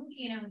whole,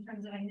 in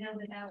terms of, I know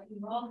that we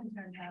were all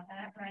concerned about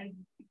that, right?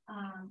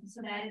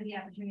 So that is the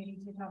opportunity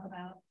to talk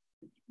about,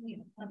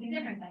 something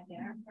different back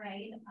there,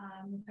 right?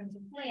 In terms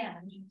of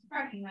layout and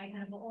parking, right?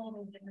 Kind of all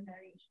those different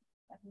variations.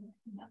 But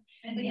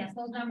yes,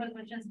 those numbers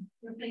were just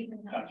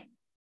replacing them.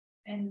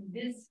 And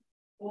this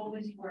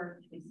always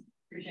work is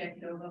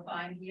projected over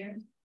 5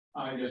 years.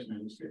 Yes,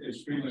 ma'am.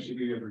 It's pretty much to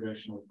give you a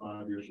projection of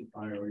 5 years of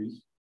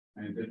priorities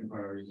and different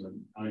priorities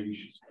on how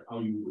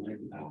you would like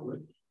to tackle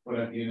it. But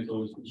at the end, it's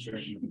always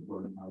construction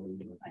important how we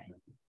do it.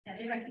 Yeah,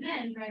 they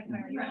recommend, right?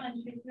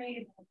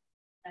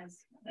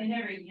 And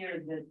every year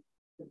the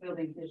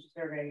building fish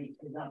survey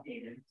is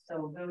updated.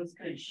 So those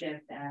could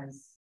shift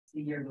as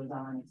the year goes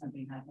on. If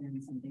something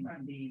happens, something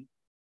can be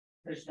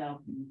pushed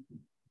out.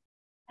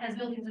 As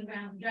buildings and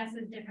grounds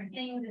addresses different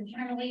things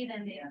internally,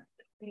 then they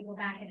go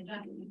back and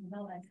adjust it, even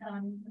though that's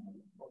done.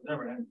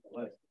 Never ends the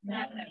list.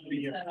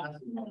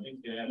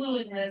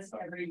 Fluid list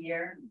every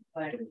year,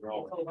 but it's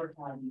over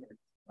 5 years.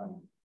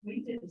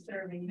 We did the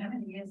survey how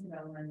many years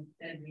ago and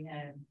said we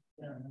had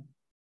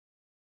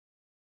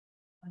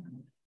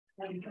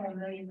 $44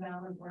 million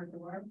worth of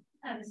work.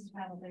 Oh, this is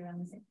probably around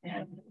the same.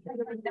 Yeah. So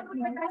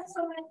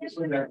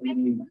that we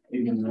need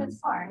even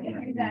It's hard,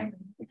 yeah, exactly.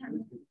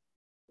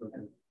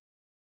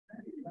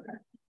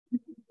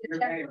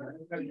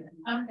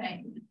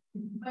 Okay.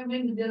 I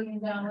win the $1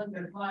 billion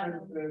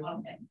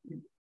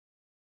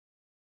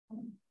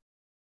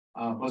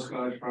okay. Bus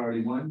garage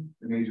priority 1,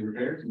 the major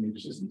repairs and major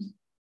systems.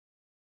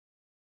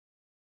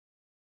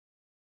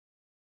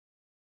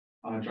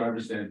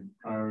 Driver's stand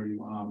priority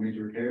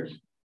major repairs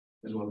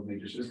as well as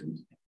major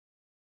systems.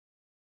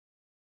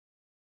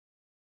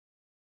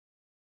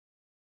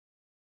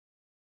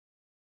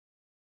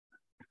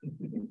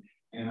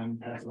 And I'm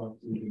passing off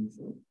to you.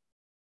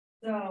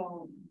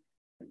 So,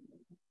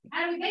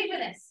 How do we pay for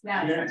this?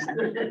 yes.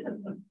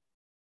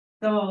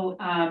 So,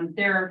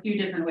 there are a few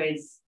different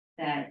ways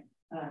that,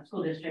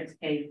 school districts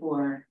pay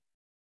for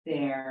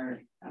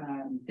their,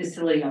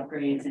 facility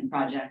upgrades and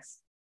projects.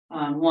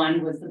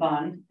 One was the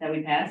bond that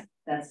we passed,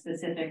 that's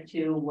specific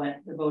to what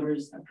the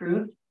voters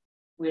approved,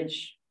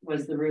 which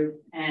was the roof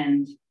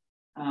and,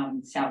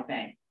 South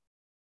Bay.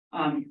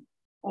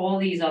 All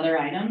these other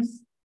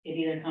items, it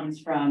either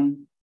comes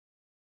from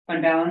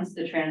fund balance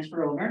to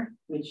transfer over,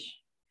 which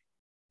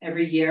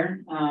every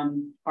year,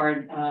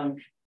 part of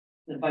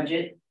the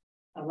budget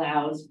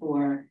allows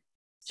for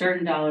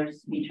certain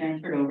dollars to be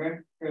transferred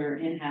over for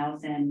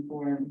in-house and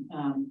for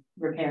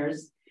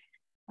repairs.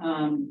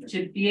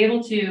 To be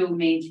able to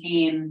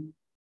maintain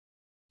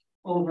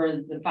over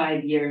the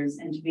 5 years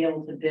and to be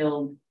able to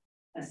build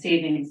a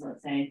savings,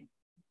 let's say,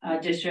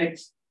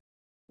 district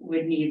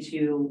would need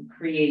to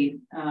create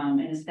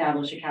and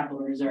establish a capital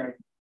reserve.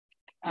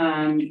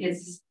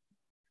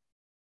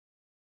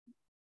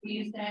 We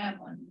used to have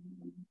one.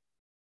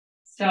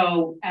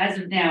 So as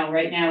of now,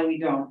 right now we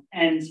don't,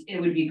 and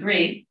it would be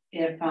great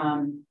if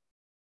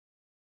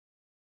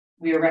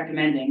we are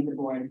recommending the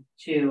board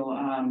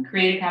to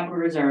create a capital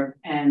reserve,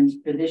 and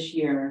for this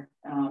year,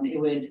 it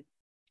would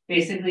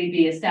basically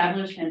be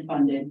established and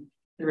funded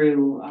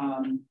through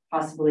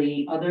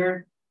possibly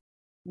other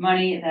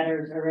money that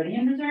is already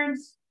in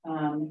reserves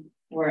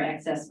or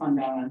excess fund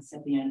balance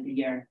at the end of the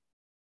year.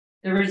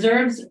 The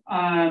reserves,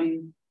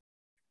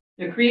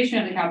 the creation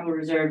of the capital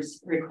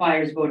reserves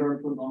requires voter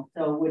approval,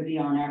 so it would be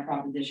on our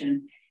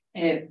proposition.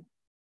 A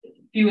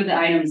few of the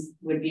items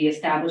would be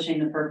establishing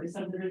the purpose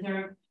of the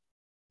reserve,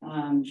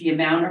 the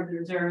amount of the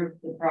reserve,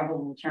 the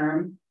probable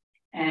term,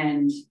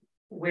 and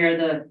where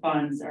the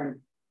funds are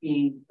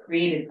being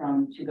created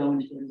from to go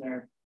into the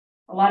reserve.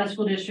 A lot of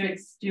school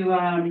districts do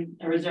a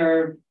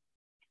reserve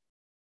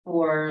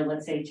for,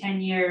 let's say,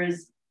 10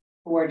 years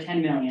for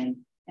 10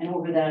 million. And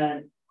over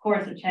the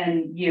course of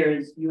 10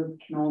 years, you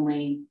can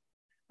only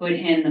put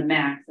in the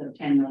max of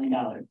 $10 million.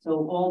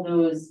 So all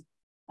those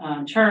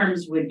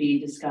terms would be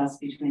discussed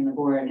between the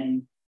board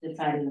and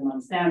decided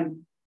amongst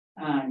them.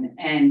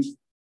 And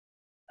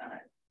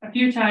a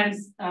few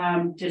times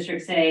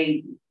districts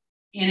say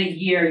in a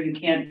year, you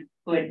can't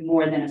put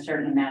more than a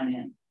certain amount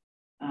in.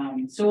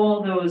 So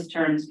all those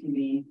terms can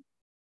be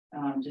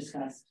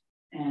discussed.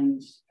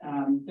 And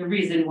the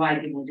reason why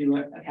people do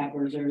a capital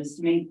reserve is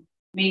to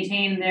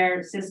maintain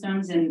their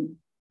systems and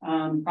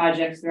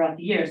projects throughout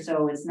the year.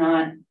 So it's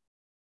not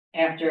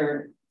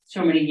after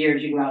so many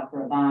years you go out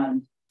for a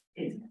bond.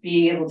 It's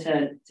being able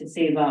to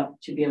save up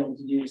to be able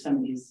to do some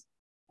of these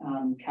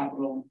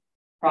capital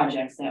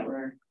projects that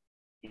were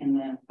in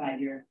the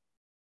 5-year.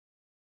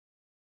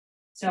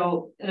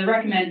 So the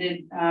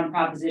recommended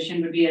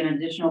proposition would be an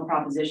additional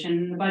proposition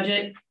in the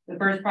budget. The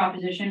first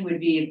proposition would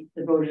be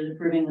the voters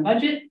approving the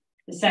budget.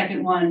 The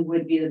second one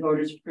would be the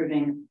voters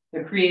approving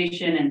the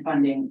creation and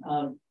funding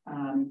of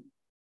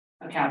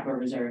a capital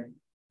reserve.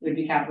 It would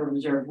be capital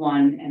reserve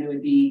 1, and it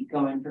would be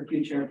going for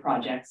future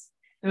projects.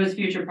 Those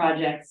future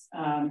projects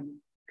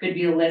could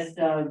be a list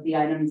of the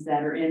items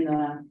that are in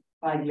the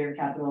 5-year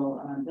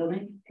capital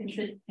building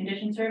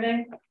condition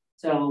survey.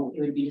 So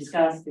it would be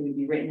discussed, it would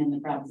be written in the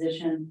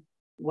proposition,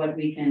 what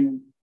we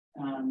can,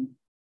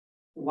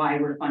 why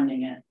we're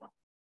funding it.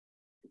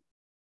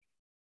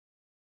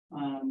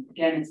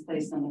 Again, it's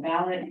placed on the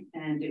ballot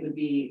and it would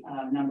be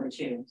number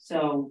 2.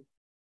 So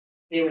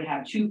they would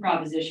have 2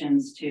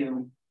 propositions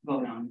to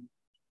vote on.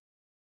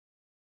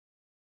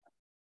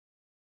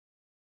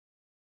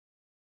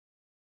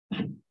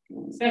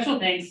 Special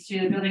thanks to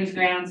the buildings,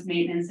 grounds,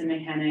 maintenance, and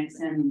mechanics,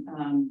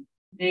 and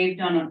they've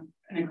done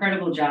an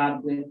incredible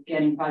job with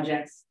getting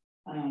projects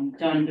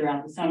done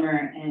throughout the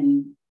summer,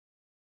 and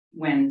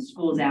when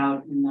school's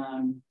out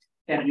in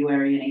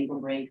February and April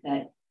break,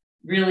 that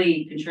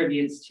really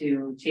contributes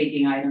to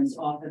taking items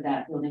off of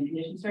that building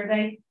condition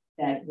survey,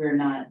 that we're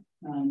not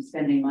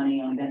spending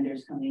money on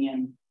vendors coming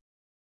in.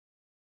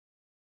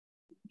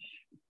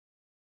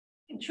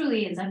 It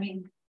truly is. I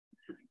mean,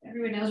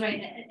 everyone knows,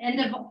 right?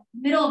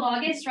 Middle of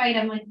August, right?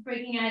 I'm like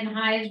breaking out in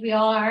hives. We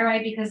all are,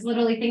 right? Because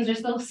literally things are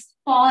still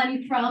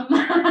falling from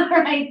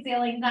right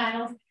ceiling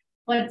tiles,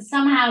 but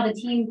somehow the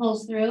team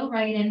pulls through,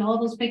 right? And all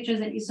those pictures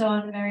that you saw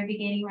in the very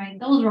beginning, right?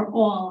 Those were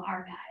all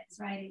our guys,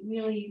 right? It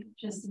really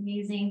just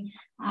amazing,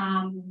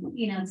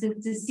 you know,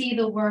 to see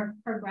the work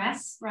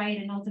progress, right?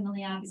 And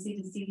ultimately,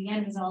 obviously, to see the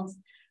end results.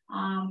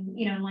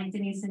 You know, like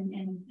Denise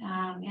and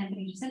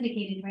Anthony just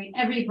indicated, right?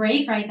 Every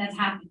break, right, that's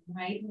happening,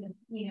 right? With,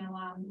 you know,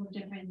 with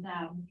different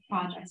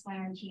projects by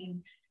our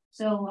team.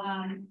 So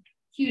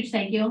huge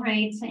thank you,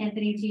 right, to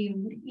Anthony, to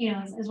you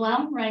know, as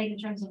well, right, in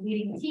terms of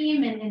leading the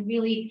team and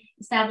really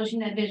establishing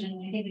that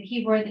vision. I think the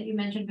key word that you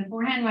mentioned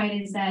beforehand, right,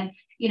 is that,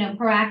 you know,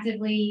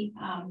 proactively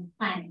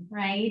planning,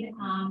 right,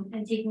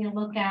 and taking a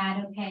look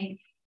at, okay,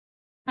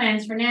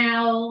 plans for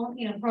now,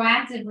 you know,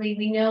 proactively,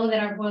 we know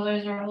that our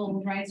boilers are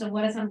old, right? So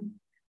what are some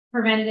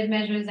preventative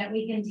measures that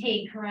we can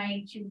take,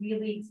 right, to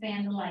really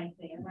expand the life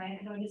there, right?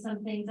 I know there's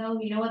some things, oh,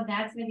 you know what,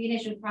 that's gonna be an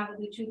issue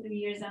probably 2-3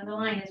 years down the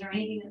line. Is there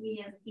anything that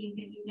we as a team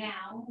can do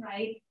now,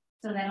 right?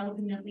 So that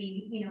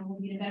ultimately, you know, we'll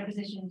be in a better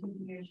position in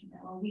 2 years from now.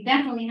 Well, we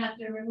definitely have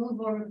to remove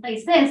or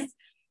replace this.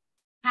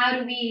 How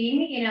do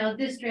we, you know,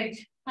 district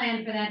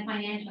plan for that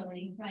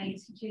financially, right?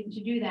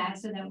 To do that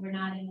so that we're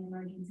not in an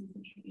emergency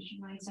situation,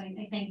 right? So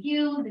I thank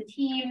you, the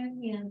team,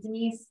 you know,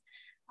 Denise,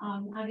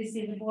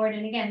 obviously the board,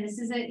 and again, this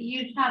is a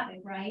huge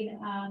topic, right?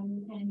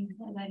 And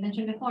as I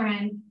mentioned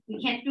beforehand,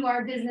 we can't do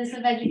our business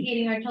of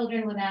educating our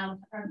children without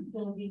our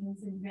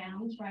buildings and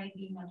grounds, right,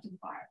 being up to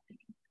par.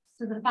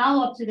 So the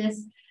follow-up to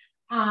this,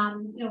 you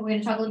know, we're going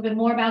to talk a little bit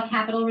more about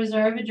capital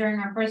reserve during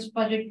our first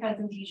budget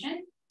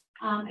presentation.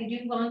 I do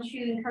want to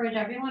encourage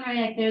everyone, right?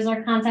 Like there's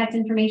our contact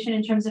information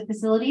in terms of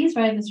facilities,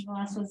 right? Mr.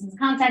 Velasquez's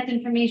contact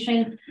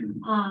information,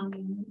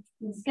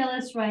 Ms.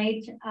 Gillis,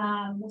 right?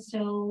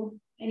 So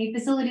any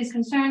facilities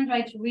concerns,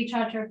 right, to reach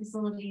out to our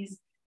facilities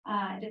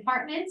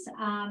departments,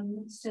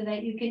 so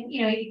that you can,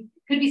 you know, it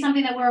could be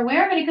something that we're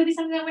aware of, but it could be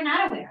something that we're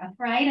not aware of,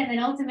 right? And then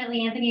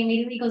ultimately Anthony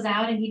immediately goes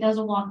out and he does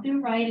a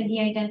walkthrough, right? And he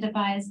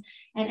identifies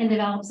and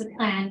develops a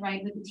plan,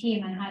 right, with the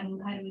team on how to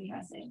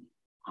address it.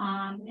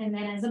 And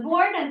then as a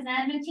board, as an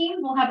admin team,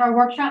 we'll have our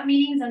workshop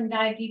meetings and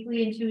dive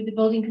deeply into the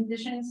building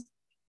conditions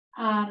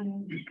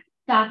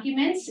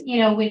documents, you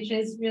know, which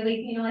is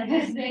really, you know, like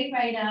this big,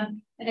 right?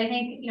 But I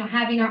think, you know,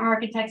 having our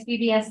architects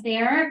BBS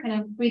there, kind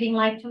of breathing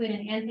life to it,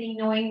 and Anthony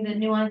knowing the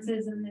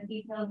nuances and the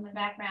details in the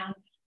background,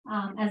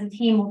 as a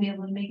team, we'll be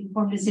able to make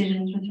informed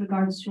decisions with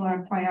regards to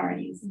our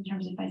priorities in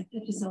terms of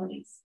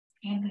facilities.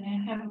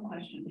 Anthony, I have a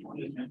question for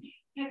you.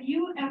 Have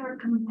you ever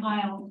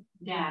compiled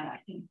data?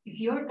 If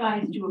your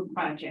guys do a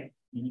project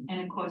and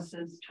it costs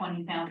us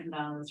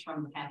 $20,000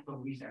 from the capital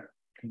reserve,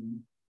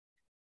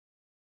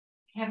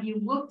 have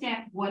you looked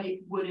at what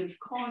it would have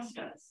cost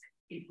us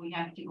if we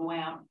have to go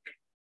out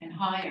and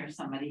hire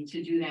somebody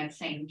to do that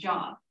same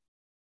job,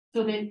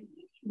 so that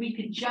we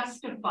could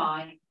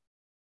justify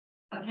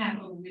a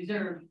capital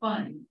reserve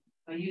fund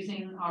by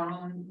using our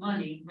own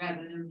money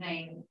rather than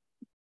paying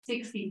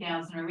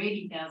 $60,000 or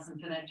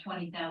 $80,000 for that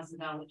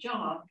 $20,000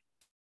 job?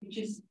 It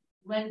just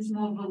lends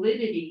more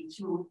validity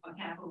to a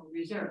capital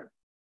reserve.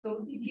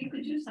 So if you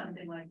could do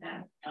something like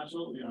that.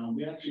 Absolutely.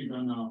 We actually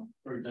done,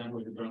 for example,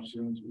 like the drop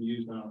ceilings, we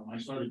used, I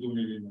started doing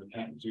it in the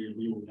cafeteria.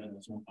 We had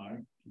that small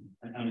fire.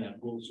 I kind of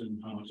got quotes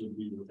and how much it would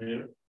be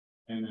repaired.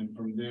 And then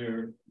from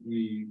there,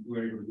 we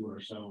were able to do it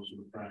ourselves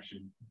with a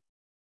fraction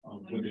of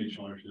what they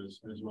charged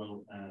us, as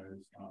well as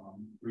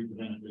reap the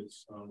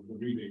benefits of the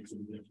rebates that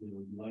we get for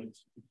the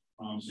lights.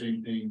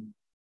 Same thing.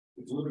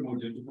 It's a little bit more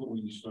difficult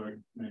when you start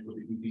like, with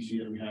the EPC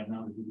that we have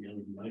now to do the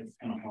LED lights. It's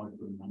kind of hard to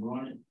put a number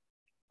on it.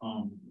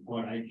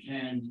 But I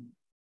can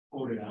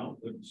quote it out,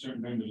 but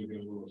certain vendors are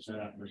getting a little upset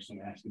after some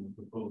asking them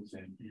for quotes,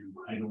 and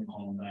I don't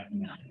call them back.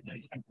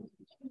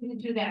 You can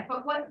do that,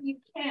 but what you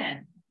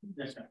can,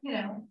 yes, you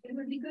know, it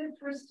would be good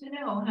for us to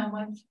know how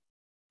much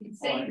it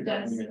saved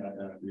us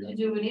to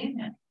do it in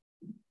there.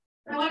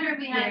 I wonder if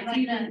we have like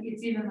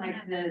It's even like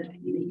the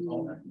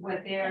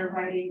what they're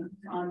writing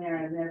on there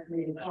as their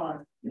creative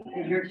cost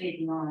that you're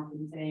taking off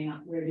and saying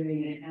we're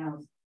doing it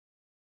in-house.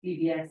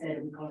 BBS said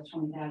it would cost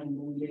 $20,000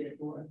 when we did it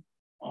for.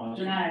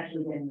 So not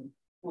actually getting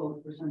a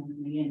quote for someone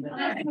coming in, but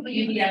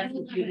BBS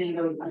is using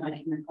those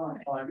in the cost.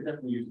 Oh, I could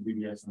definitely use the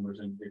BBS numbers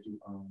and get you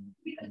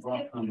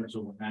rough numbers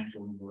of an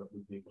actual number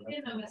we take.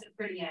 His numbers are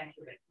pretty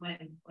accurate.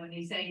 When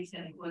they say it's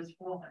going to cost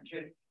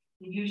 400, it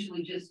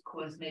usually just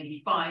costs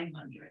maybe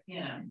 500, you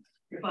know.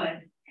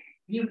 But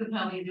you could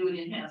probably do it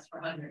in-house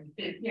for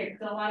 150. Yeah,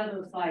 because a lot of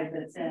those slides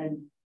that said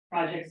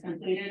projects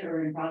completed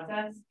or in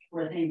process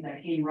were things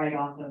that came right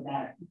off of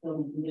that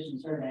building condition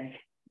survey.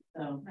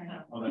 So,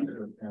 Oh, that's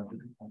good. Yeah.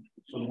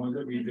 So the ones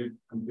that we did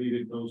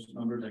completed those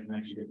numbers, I can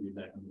actually get the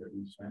exact number that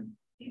we spent,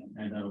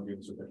 and that'll give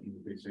us a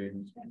definitely big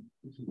savings.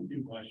 This is a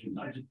few questions.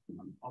 I just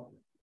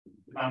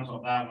bounce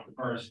off that one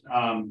first.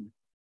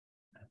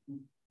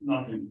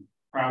 Nothing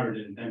prouder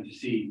than to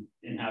see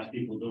in-house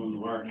people doing the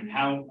work. And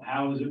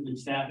how is it with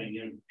staffing?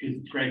 You know, because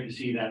it's great to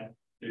see that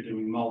they're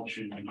doing mulch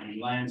and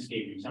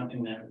landscaping,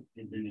 something that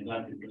has been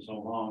neglected for so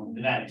long.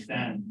 To that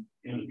extent,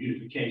 you know, the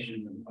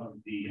beautification of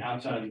the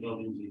outside of the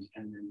buildings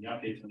and then the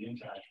updates on the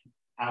inside.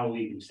 How are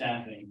we with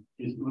staffing?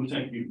 It looks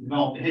like we've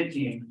developed a hit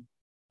team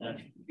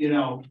that's, you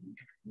know,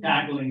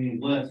 tackling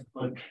these lists,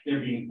 but they're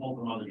being pulled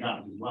from other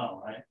jobs as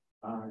well, right?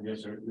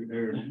 Yes, sir.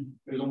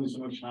 There's only so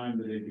much time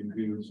that they can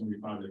do so many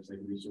projects they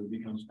can do, so it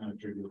becomes kind of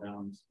tricky to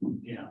balance,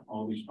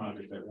 all these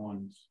projects at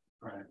once.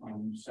 Right.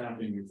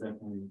 Staffing is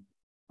definitely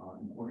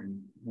important.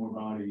 More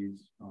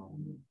bodies,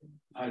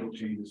 title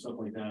changes, stuff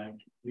like that.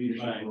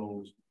 Leadership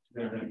roles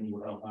that definitely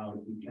will help out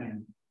if we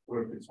can,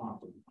 or if it's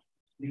possible.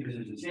 Because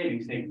there's a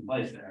savings taking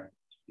place there.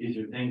 These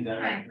are things that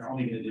are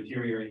only going to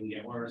deteriorate and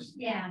get worse.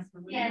 Yeah,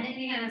 and then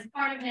again, as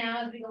part of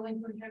now, as we go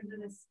into in terms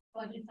of this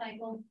budget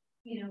cycle,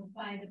 you know,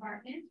 by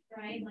department,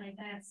 right? Like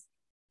that's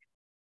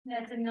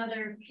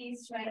another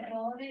piece, right?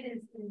 All of it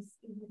is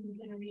the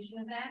consideration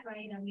of that,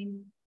 right? I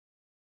mean,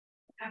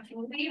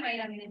 Absolutely,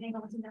 right, I mean, I think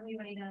ultimately,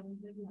 right,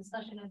 the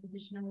discussion of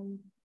additional,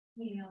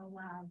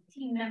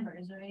 team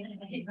members, right? Like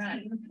a hit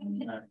team.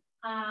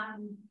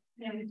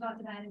 We talked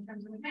about in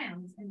terms of the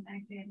grounds, and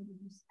actually, I think you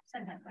just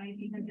said that, right?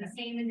 Because the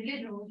same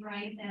individuals,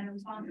 right, that are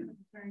responsible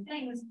for certain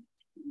things,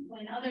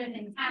 when other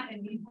things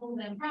happen, we pull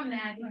them from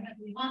that, because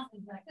we want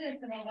things like this,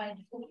 and otherwise,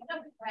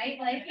 right?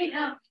 Like,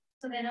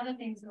 so then other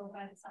things go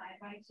by the side,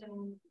 right?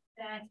 So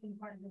that's been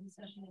part of the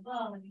discussion as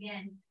well, and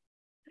again,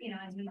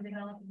 as we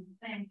develop and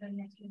plan for the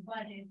next year's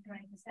budget,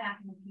 right, the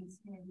staffing piece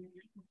is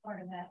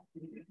part of that.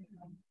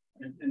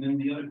 And then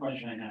the other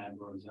question I had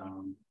was,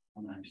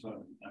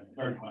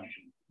 third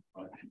question.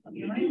 But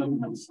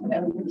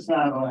it's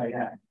not all I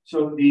had.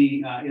 So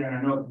the, I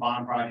know the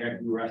bond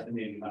project, we were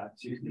estimating about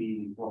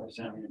 64%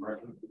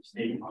 reimbursement from the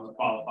state on the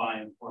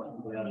qualifying for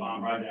the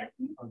bond project.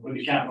 With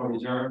the capital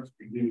reserve,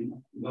 do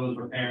those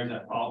repairs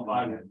that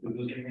qualify, do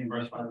those get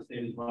reimbursed by the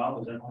state as well? Or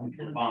is that only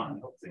for the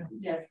bond?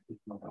 Yes,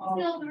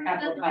 all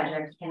capital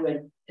projects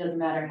doesn't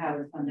matter how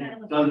it's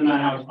funded. Doesn't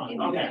matter how it's funded,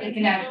 okay. It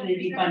can actually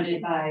be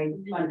funded by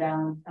fund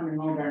balance coming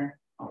over.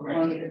 As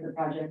long as it's a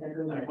project that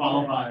goes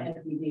qualifies.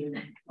 SPV.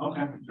 Okay.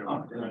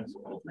 Oh, that's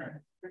cool.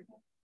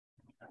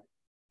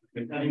 I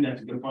think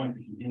that's a good point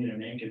to continue to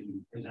make as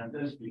we present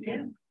this,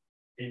 because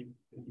it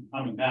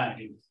coming back,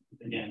 it's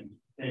again,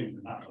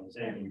 savings, not really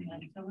savings.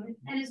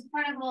 And as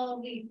part of all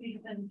the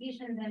future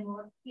presentations, and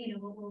what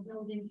we'll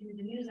build into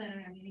the newsletter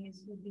and everything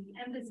is with the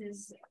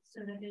emphasis, so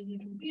that there's no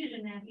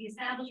confusion that the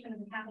establishment of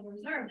the capital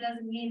reserve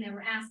doesn't mean that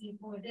we're asking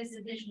for this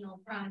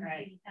additional from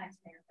the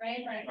taxpayer,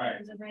 right? Like,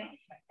 right.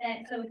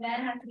 So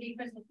that has to be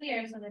crystal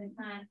clear, so that it's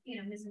not,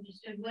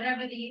 misunderstood,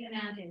 whatever the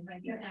amount is,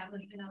 right? The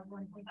establishment of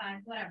 1.5,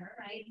 whatever,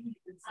 right?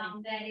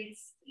 That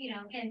it's,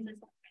 again,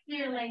 just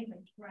clear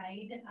language,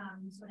 right?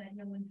 So that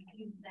no one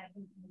confuses that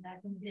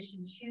in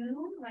addition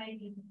to, right,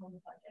 the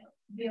proposed budget.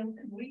 Bill,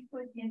 could we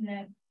put in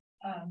that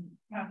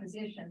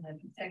proposition, the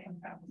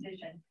second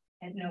proposition,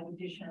 at no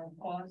additional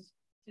cost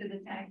to the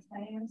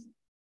taxpayers?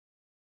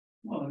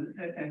 Well,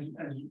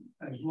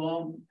 as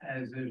long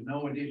as there's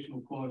no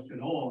additional cost at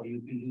all, you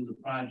can do the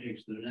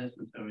projects that are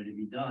necessary to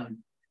be done,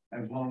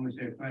 as long as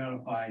they're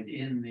clarified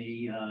in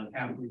the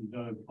capital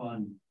reserve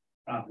fund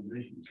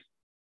propositions.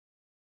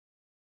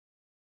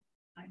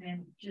 I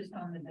meant just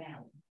on the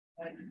ballot.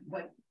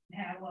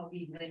 How are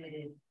we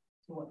limited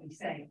to what we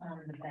say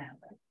on the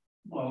ballot?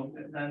 Well,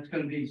 that's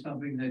going to be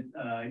something that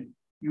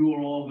you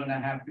are all going to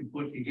have to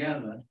put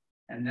together,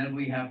 and then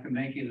we have to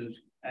make it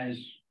as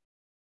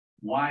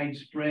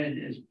widespread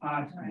as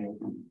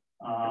possible.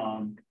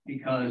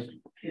 Because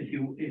if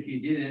you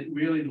did it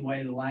really the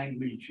way the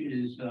language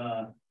is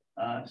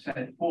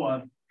set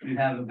forth, you'd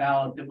have a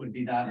ballot that would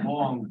be that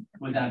long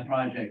with that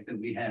project that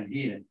we have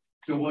here.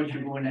 So what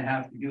you're going to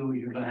have to do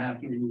is you're going to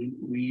have to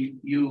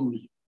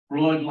use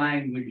broad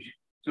language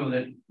so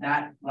that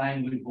that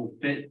language will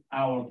fit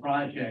our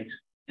projects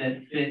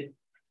that fit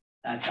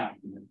that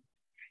document.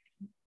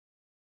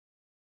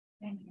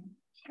 Thank you.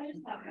 I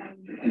just have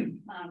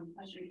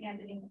question,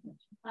 Anthony.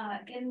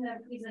 In the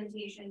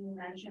presentation, you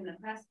mentioned the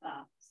press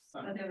box,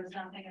 but there was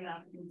nothing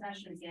about the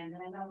concession stand.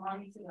 And I know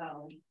months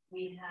ago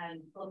we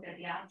had looked at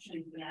the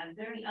options. Is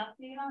there any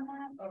update on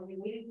that? Or are we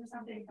waiting for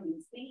something from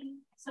the state?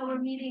 So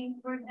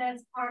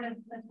that's one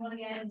of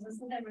the items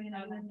listed that we're going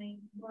to in the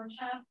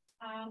workshop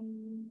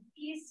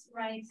piece,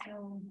 right?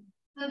 So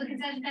the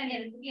concession stand,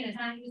 it's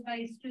not used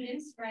by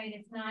students, right?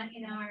 It's not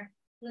in our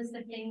list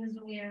of things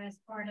where as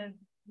part of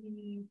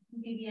the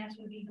BBS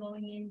would be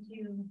going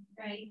into,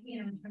 right,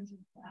 in terms of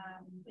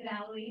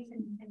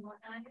evaluating and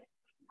whatnot.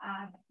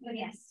 But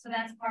yes, so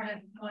that's part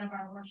of one of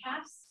our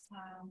workshops.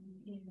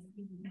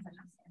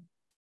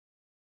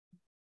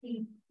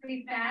 The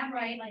prefab,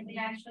 right, like they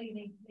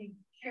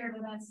shared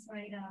with us,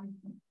 right,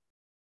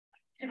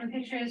 different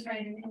pictures,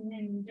 right,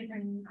 and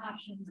different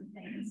options and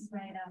things,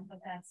 right,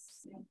 but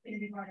that's going to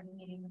be part of the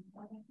meeting.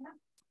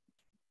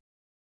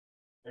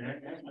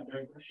 That's my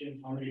third question.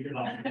 How many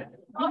where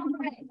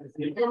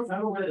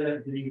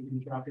the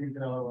construction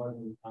trailer was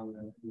on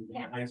the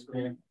high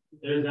school.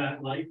 There's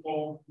that light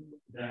pole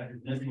that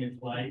is missing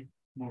its light.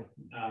 I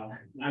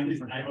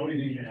always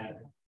need to add.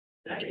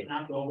 That get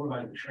knocked over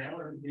by the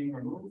trailer being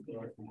removed,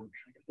 or what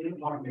are you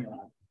talking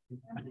about? You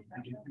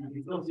can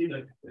still see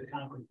the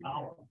concrete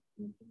tower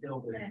still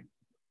there.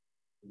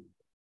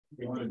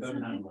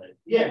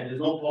 Yeah, there's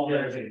no pole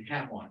there, there's a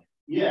cap on it.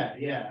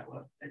 Yeah.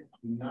 Well,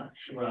 I'm not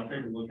sure. I'll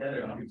take a look at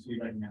it. I can see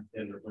if I can get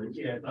it replaced.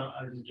 Yeah,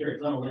 I was just curious.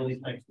 It's not really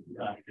next to the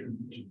doctor.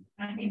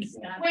 I think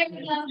so. Where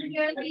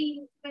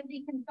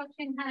the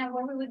construction kind of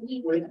where we would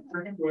be. Where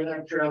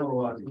that trailer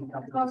was.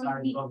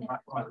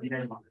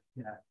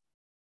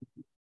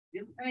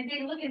 Yeah. I mean,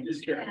 take a look at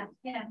Just curious.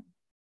 Yeah.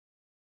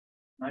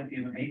 Might be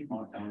an 8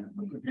 month on it.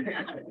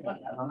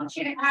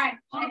 Sure. All right.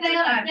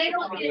 Take a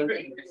look at it.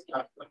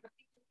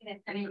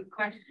 Any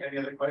questions? Any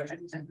other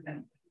questions?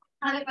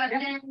 Other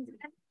questions?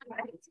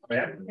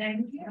 Yeah.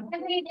 Thank you.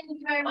 Thank you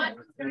very much.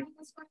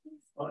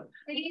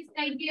 Please,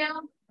 thank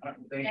you.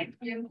 Thank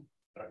you.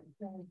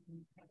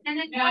 And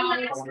then No,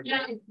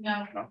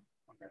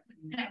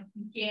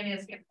 you can't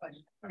ask a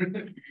question.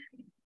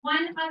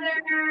 one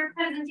other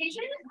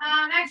presentation,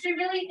 actually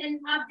really an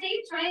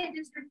update, right?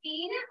 Just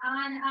repeat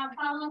on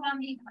follow up on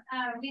the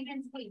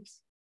Regents week.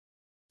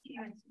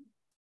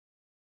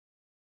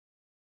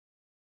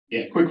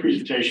 Yeah, quick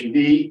presentation.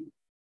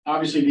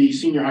 Obviously the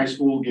senior high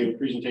school gave a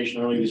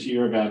presentation earlier this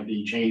year about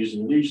the changes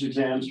in the Regents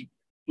exams.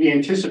 We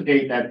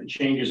anticipate that the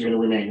changes are going to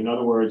remain. In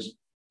other words,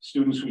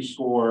 students who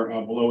score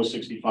below a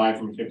 65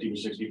 from 50 to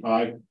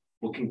 65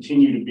 will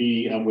continue to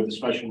be with a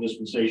special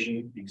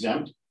dispensation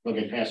exempt. They'll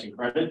get passing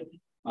credit.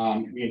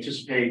 We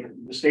anticipate,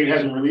 the state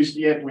hasn't released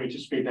it yet. We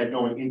anticipate that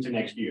going into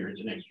next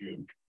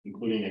June,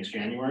 including next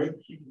January.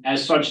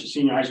 As such, the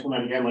senior high school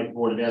men, again, like the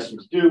board have asked them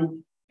to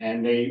do,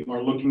 and they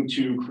are looking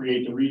to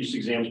create the Regents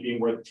exams being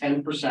worth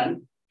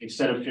 10%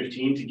 instead of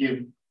 15 to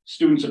give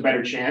students a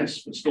better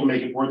chance, but still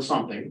make it worth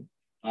something.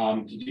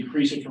 To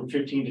decrease it from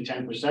 15 to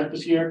 10%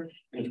 this year.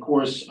 And of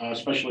course,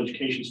 special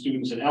education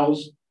students and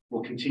ELs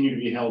will continue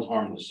to be held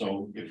harmless.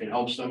 So if it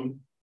helps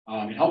them,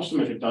 it helps them.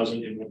 If it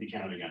doesn't, it won't be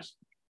counted against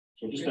them.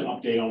 So just an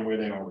update on where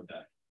they are with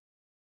that.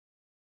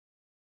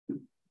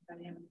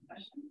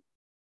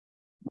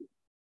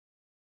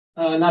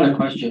 Not a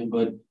question,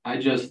 but I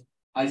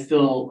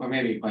still, or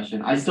maybe a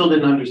question. I still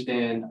didn't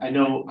understand. I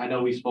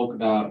know we spoke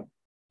about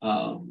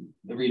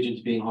the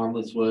Regents being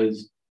harmless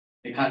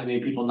it kind of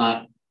made people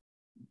not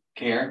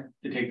care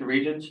to take the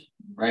Regents,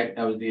 right?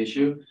 That was the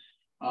issue.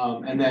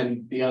 And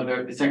then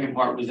the second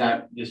part was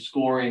that the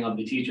scoring of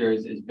the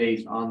teachers is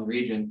based on the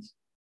Regents,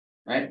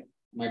 right?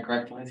 Am I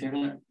correct when I say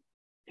that?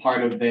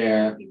 Part of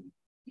their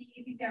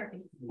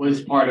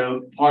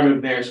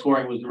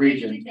scoring was the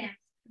Regents.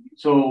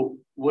 So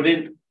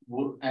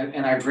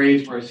and our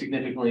grades were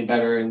significantly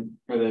better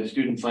for the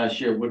students last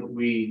year. Wouldn't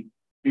we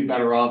be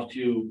better off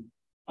to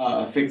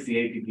fix the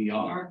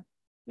APPR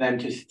than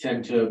to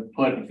tend to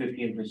put a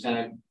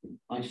 15%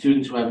 on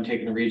students who haven't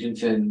taken the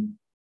Regents in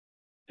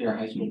their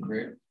high school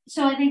career?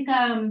 So I think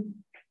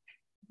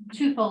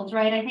twofold,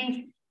 right? I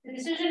think the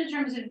decision in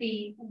terms of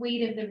the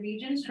weight of the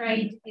Regents,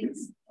 right?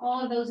 It's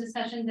all of those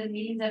discussions and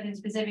meetings have been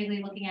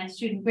specifically looking at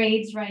student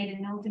grades, right?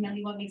 And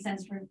ultimately what makes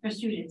sense for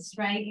students,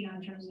 right? You know,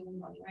 in terms of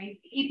enrollment, right?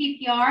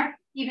 APPR,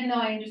 even though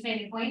I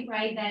understand your point,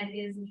 right? That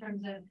is in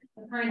terms of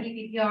the current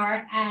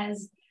APPR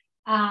as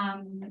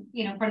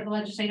you know, part of the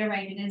legislature,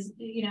 right? It is,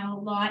 you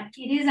know,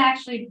 it is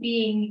actually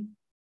being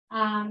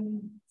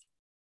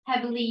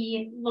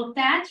heavily looked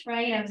at,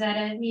 right? I was at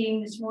a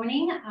meeting this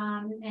morning,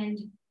 and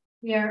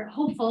we are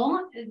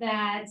hopeful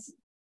that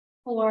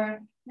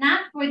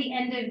not for the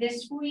end of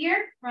this school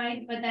year,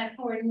 right? But that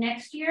for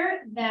next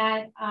year,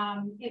 that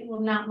it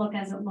will not look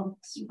as it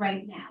looks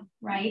right now,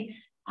 right?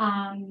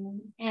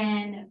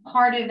 And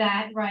part of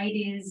that, right,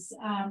 is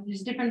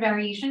there's different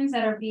variations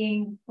that are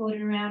being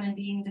floated around and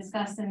being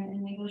discussed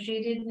and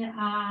negotiated.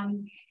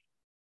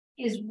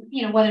 Is,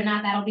 you know, whether or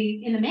not that'll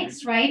be in the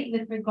mix, right,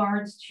 with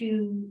regards to,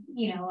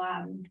 you know,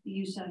 the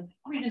use of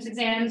Regents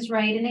exams,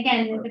 right? And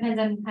again, it depends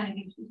on kind of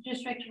each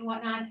district and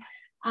whatnot.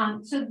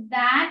 So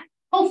that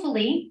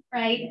hopefully,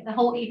 right, the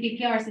whole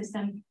APPR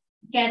system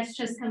gets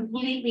just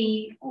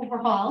completely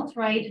overhauled,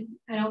 right?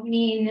 I don't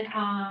mean that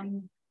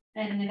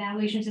an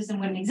evaluation system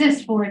wouldn't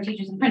exist for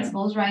teachers and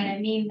principals, right? I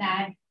mean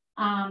that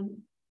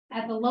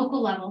at the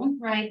local level,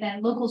 right,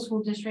 that local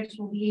school districts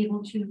will be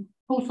able to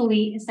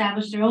hopefully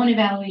establish their own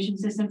evaluation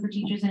system for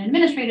teachers and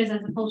administrators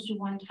as opposed to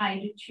one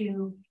tied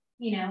to,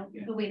 you know,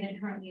 the way that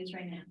it currently is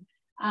right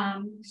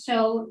now.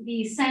 So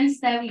the sense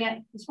that we got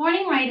this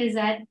morning, right, is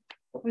that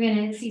we're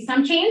going to see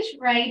some change,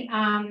 right?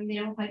 They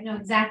don't quite know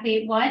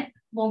exactly what,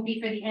 won't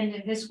be for the end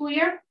of this school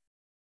year,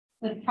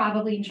 but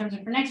probably in terms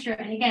of for next year.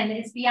 And again,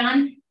 it's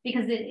beyond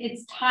because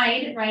it's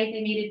tied, right?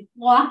 They made it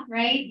law,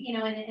 right? You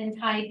know, and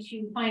tied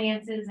to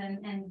finances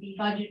and the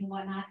budget and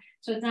whatnot.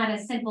 So it's not a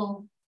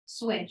simple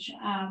switch.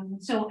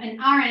 So on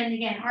our end,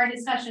 again, our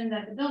discussions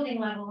at the building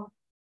level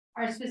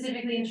are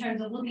specifically in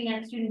terms of looking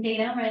at student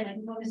data, right? Like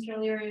what Mr.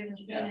 O'Leary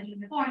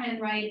mentioned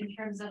beforehand, right? In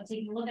terms of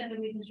taking a look at the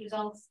Regents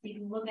results,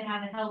 taking a look at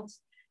how it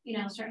helps, you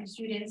know, certain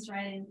students,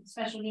 right? And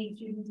special needs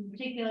students in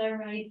particular,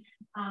 right?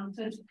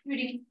 So it's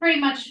pretty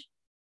much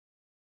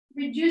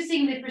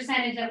reducing the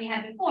percentage that we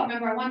had before.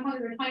 Remember, at one point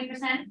we were 20%,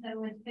 then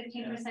we went to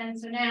 15%.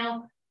 So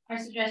now our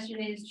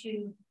suggestion is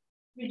to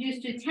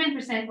reduce to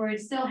 10%, where it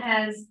still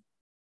has,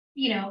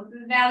 you know,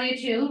 value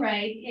too,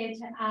 right? It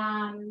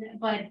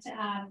but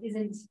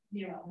isn't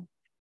zero.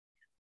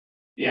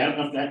 Yeah, I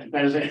don't know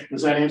if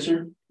does that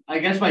answer? I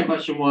guess my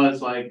question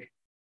was like,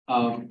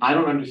 I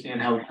don't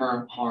understand how it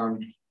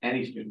harmed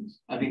any students.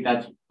 I think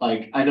that's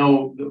like, I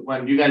know that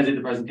when you guys did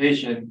the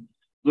presentation,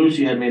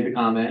 Lucy had made the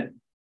comment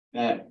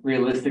that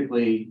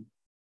realistically,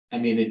 I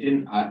mean, it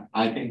didn't,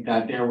 I think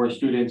that there were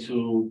students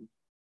who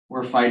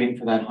were fighting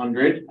for that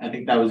 100. I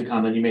think that was a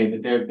comment you made,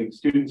 that there are the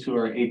students who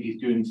are AP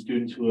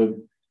students who have,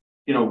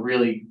 you know,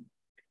 really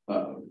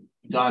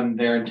done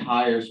their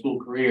entire school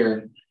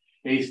career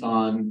based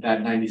on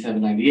that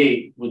 97,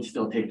 98 would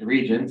still take the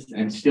Regents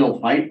and still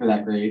fight for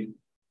that grade.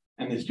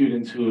 And the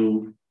students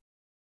who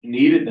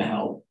needed the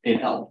help, it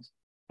helped.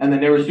 And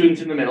then there were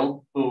students in the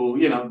middle who,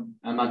 you know,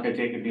 I'm not going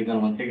to take it because I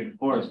don't want to take it, of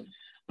course.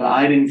 but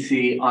I didn't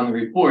see on the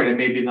report, and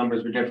maybe the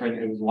numbers were different,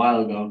 it was a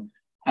while ago.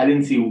 I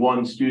didn't see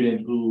one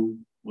student who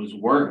was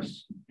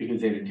worse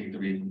because they didn't take the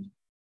reasons.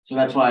 So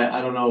that's why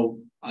I don't know.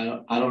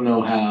 I don't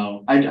know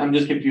how. I'm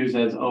just confused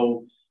as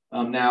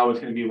now it's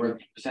going to be worth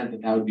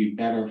percent that would be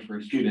better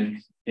for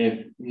students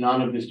if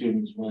none of the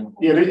students went.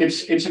 Yeah,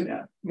 it's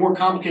a more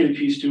complicated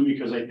piece too,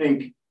 because I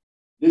think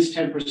this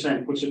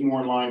 10% puts it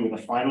more in line with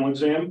a final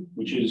exam,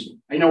 which is,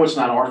 I know it's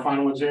not our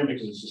final exam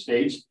because it's the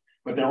state's,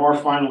 but there are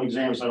final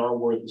exams that are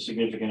worth a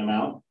significant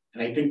amount.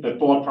 And I think the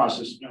thought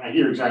process, and I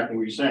hear exactly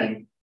what you're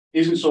saying,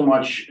 isn't so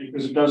much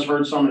because it does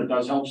hurt some and it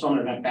does help some,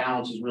 and that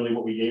balance is really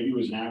what we gave you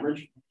as an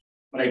average.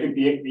 But I think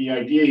the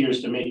idea here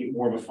is to make it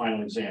more of a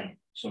final exam.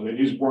 So it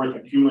is worth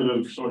a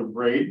cumulative sort of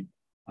grade.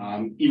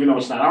 Even though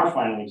it's not our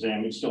final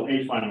exam, it's still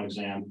a final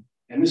exam.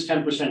 And this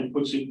 10%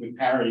 puts it with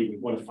parity with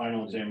what a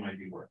final exam might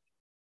be worth.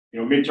 You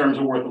know, midterms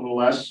are worth a little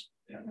less,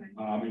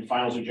 and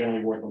finals are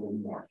generally worth a little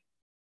more.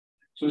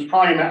 So there's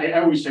probably,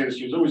 I always say this,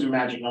 there's always a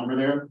magic number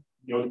there.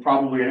 You know, it's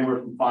probably anywhere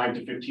from 5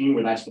 to 15,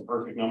 where that's the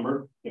perfect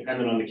number,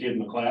 depending on the kid in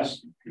the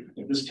class.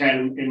 But this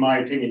 10, in my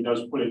opinion,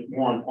 does put it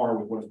more on par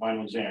with what a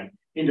final exam,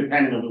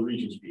 independent of the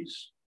Regents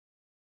piece.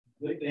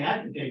 They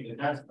had to take the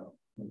test though,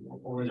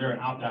 or was there an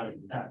opt-out of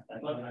the test? I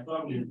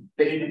thought it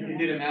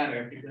didn't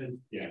matter because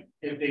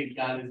if they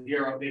got a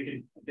zero,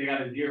 they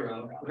got a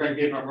zero. Correct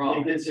me if I'm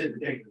wrong. They did sit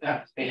and take the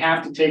test. They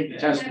have to take the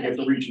test to get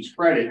the Regents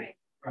credit,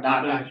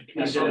 not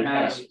necessarily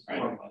pass.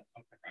 Right.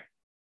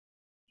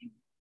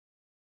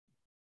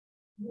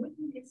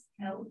 Wouldn't this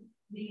help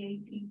the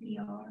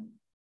APPR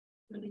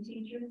for the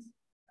teachers?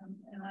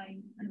 I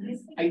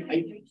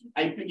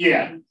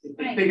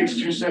think it's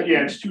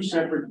two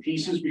separate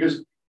pieces,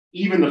 because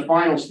even the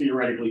finals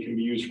theoretically can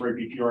be used for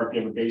APPR if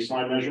you have a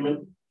baseline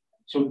measurement.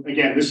 So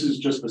again, this is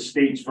just the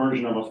state's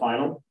version of a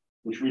final,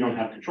 which we don't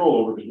have control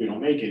over because we don't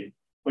make it.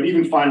 But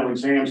even final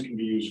exams can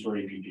be used for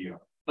APPR.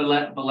 But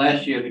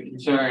last year, the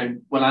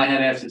concern, when I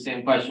had asked the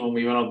same question when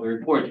we went over the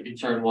report, the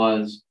concern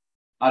was,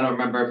 I don't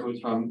remember if it was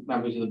from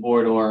members of the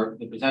board or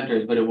the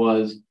presenters, but it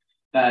was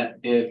that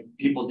if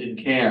people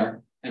didn't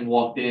care and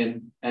walked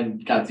in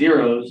and got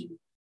zeros,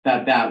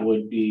 that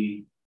would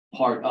be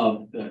part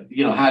of the,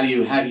 you know, how do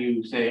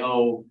you say,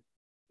 oh,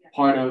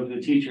 part of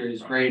the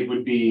teacher's grade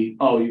would be,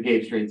 oh, you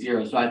gave straight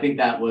zero. So I think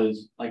that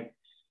was like,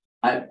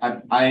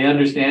 I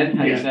understand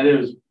how you said it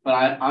was, but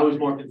I was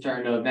more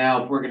concerned of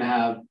now if we're going to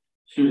have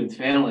students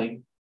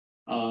failing,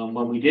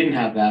 when we didn't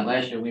have that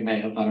last year, we may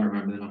have, I don't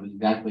remember the numbers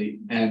exactly,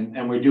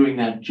 and we're doing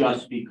that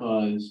just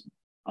because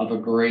of a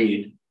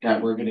grade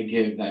that we're going to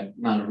give that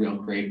not a real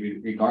grade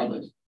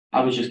regardless.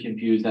 I was just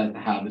confused as to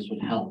how this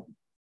would help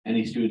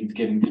any students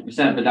getting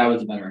 10%, but that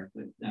was better.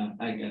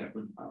 I get it.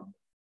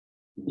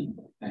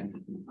 Thank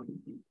you.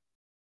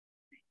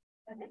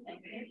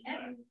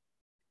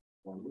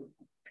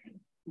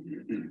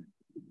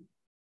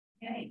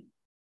 Okay.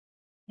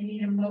 I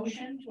need a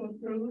motion to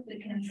approve the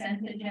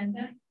consent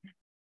agenda.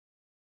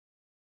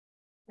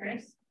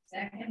 Chris,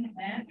 second,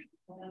 Matt,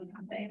 all those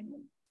in favor?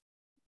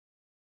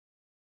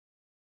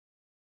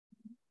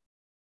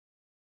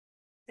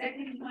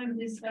 Second time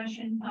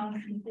discussion,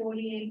 policy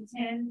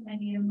 4810. I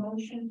need a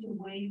motion to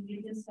waive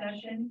the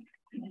discussion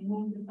and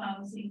move the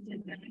policy to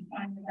the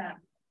final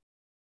adopt.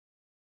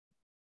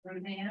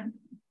 Roseanne?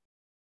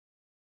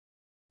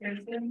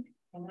 Kristen,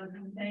 all those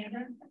in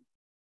favor?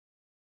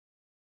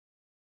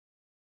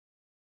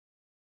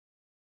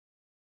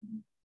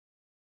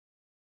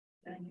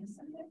 Did I miss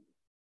something?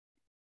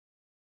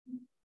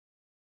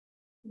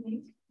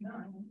 No, I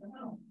don't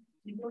know.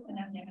 You're looking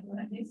at me, I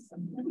miss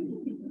something.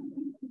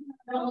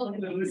 Oh,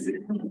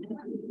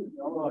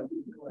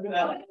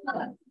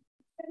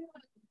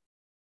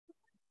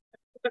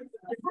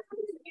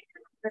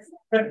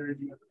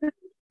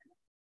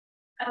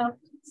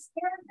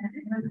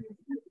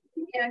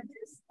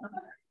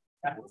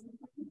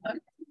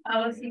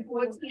 policy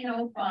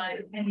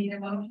 1405. I need a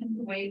motion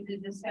to waive the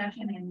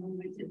discussion and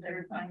move it to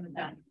third final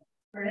adopt.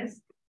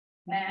 Chris,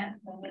 Matt,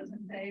 all those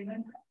in favor?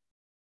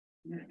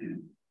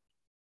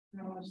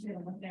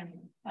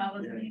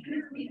 Policy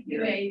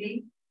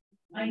 280.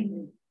 I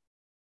knew.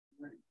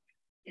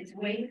 It's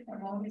waived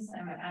from August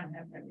summer. I don't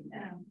have everything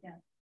down. Yeah.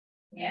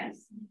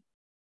 Yes.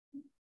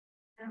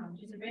 No,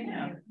 just right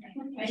now.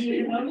 I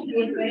need a motion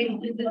to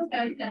waive the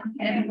discussion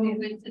and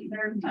move it to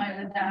third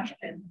final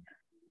adoption.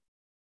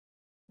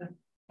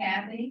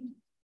 Kathy?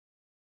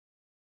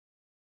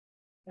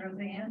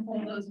 Roseanne,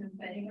 all those in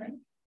favor?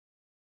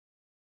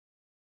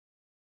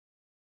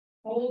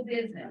 Whole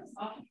business.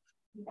 Oh,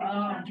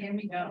 here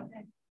we go.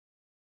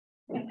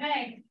 Okay.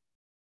 Okay.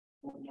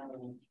 So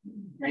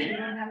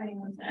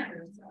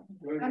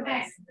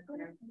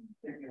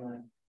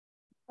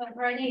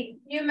for any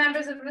new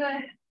members of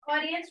the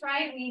audience,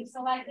 right, we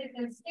selected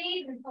this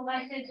stage and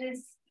selected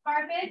this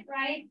carpet,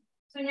 right?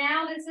 So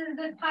now this is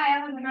the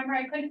tile, and remember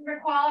I couldn't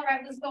recall,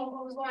 right,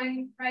 what was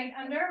going right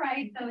under,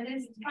 right? So it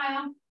is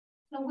tile.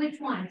 So which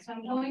one? So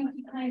I'm going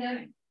to kind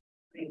of,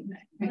 so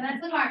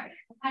that's the carpet,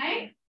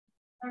 okay?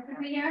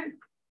 Perfectly here.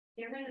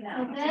 Get rid of that.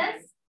 So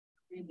this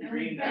And the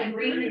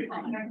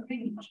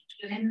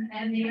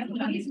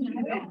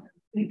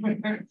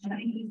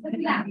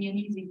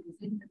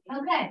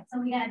Okay, so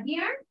we got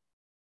here,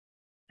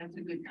 That's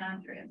a good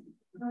contrast.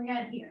 we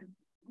got here.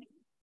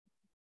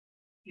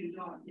 You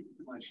don't.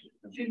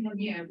 Shouldn't,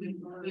 yeah,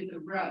 with the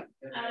rug.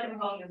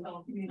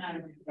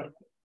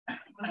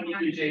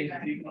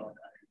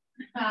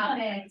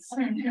 It's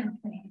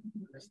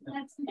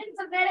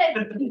submitted.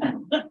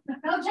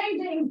 No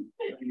changing.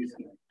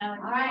 All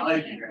right.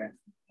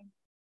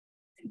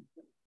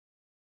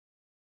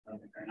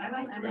 I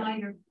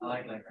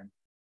like that.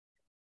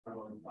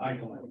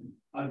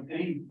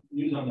 Any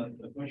news on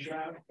the bush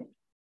route?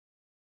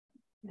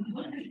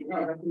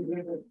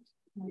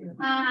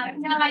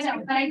 No, I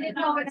don't, but I did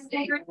go over to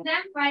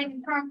them, right,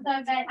 in terms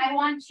of that, I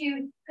want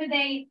to, could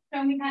they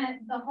show me kind of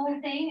the whole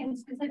thing and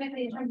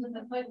specifically in terms of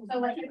the foot, so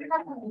like.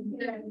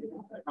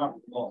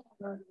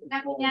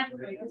 Yeah,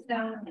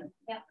 so,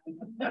 yeah.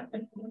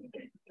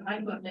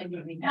 I thought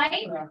maybe we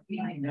Right?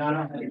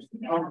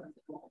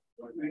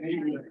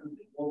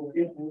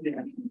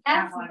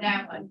 That's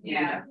that one,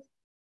 yeah.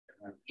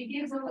 It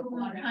gives a little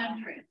more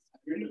contrast.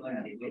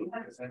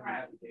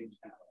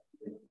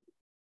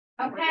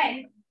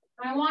 Okay,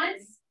 I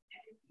want.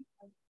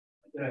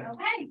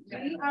 Okay,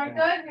 we are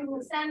good, we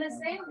will send this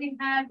in, we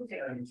have.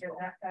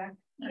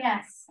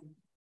 Yes,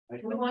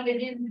 We want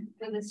it in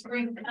for the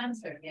spring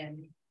concert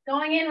again.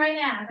 going in right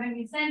now, going to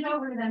be sent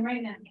over to them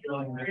right now.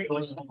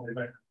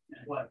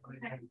 What?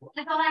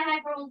 That's all I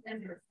had for old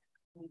business.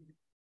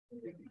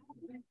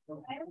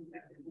 I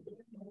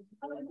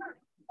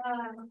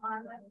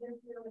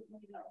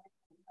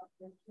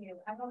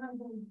don't know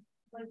who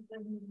was the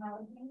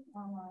policy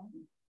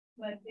online,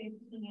 but 15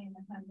 and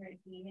 100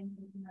 E and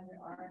 1500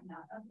 are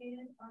not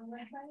updated on the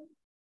website.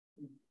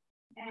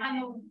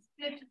 And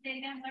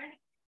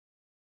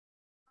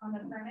on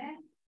the permit.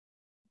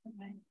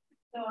 Okay.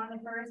 So on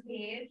the first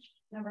page,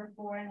 number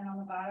 4, and then on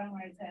the bottom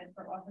where it says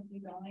for office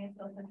use only, it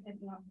still says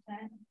 51%,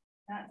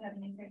 not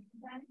 76%.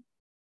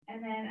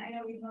 And then I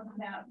know we talked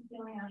about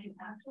filling out the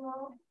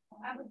actual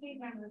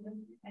application.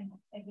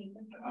 I hate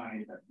this. I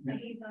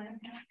hate filling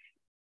it.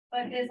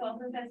 But this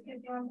also says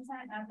 51%,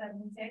 not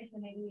 76%, so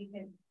maybe we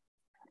could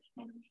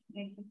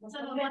make it a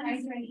little bit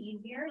nicer and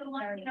easier. The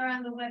ones that are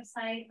on the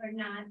website are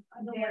not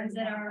the ones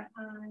that are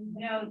on.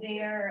 No, they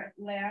are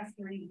last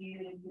reviewed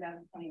in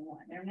 2021.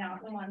 They're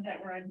not the ones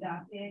that were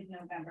adopted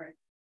November.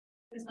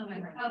 This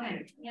November.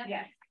 Okay. Yep.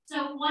 Yeah.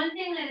 So one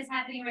thing that is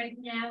happening right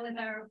now with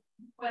our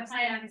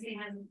website, obviously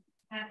hasn't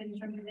happened in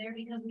terms of there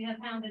because we have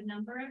found a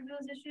number of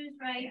those issues,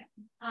 right?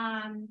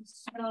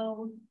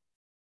 So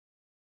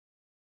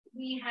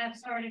we have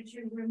started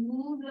to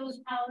remove those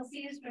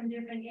policies from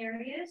different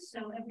areas.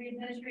 So every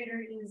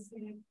administrator is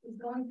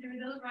going through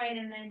those, right?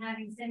 And then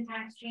having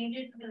syntax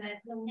changes so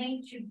that the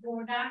link to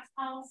board docs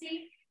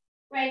policy,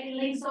 right? It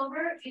links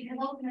over because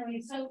ultimately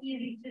it's so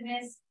easy to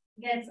miss,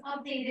 gets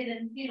updated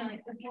and, you know,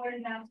 like the board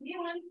docs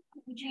new one,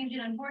 we change it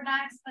on board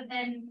docs, but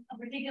then a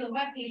particular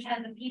web page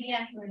has a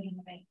PDF version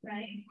of it,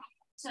 right?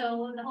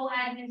 So the whole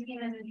admin team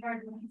is in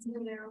charge of looking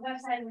through their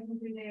website, looking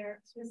through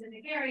their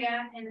specific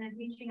area, and then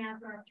reaching out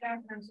to our staff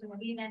firms so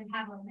we then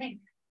have a link,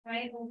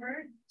 right,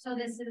 over. So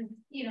this is,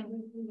 you know,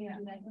 we do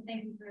that. But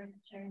thank you for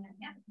sharing that.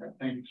 Yeah.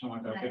 Thank you so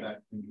much. I'll get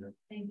that.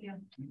 Thank you.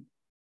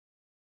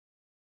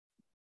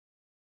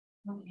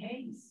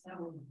 Okay,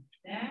 so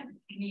that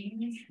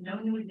means no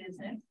new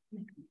business.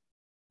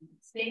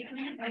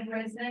 Statement of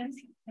residence,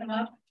 come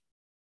up.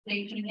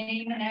 State your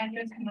name and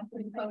address, come up to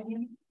the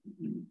podium.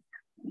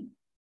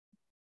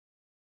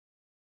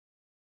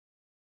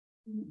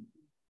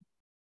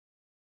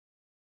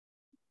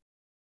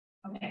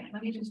 Okay,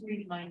 let me just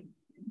read mine.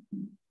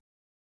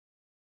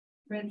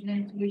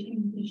 Residents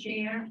wishing to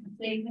share a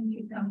statement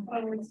should come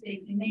forward,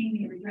 state your name,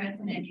 your address,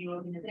 and any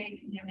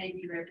organization that may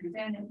be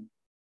represented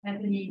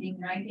at the meeting.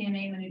 Write your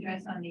name and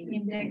address on the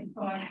index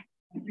card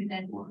and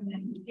present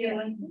to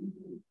Gillen.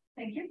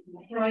 Thank you.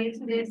 Prior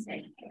to this,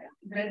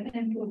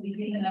 residents will be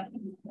given up to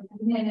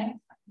minutes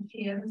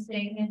to share the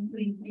statement.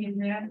 Please be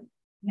aware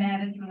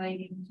matters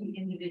relating to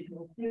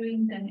individual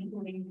hearings and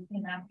including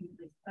cannot be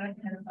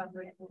discussed in a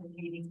public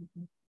meeting.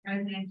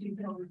 Residents who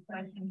pose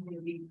questions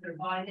will be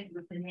provided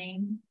with the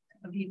name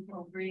of the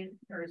appropriate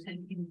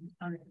person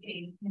on the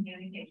chain of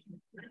communication.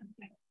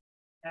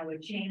 Our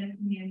chain of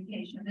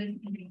communication, this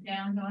can be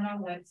found on our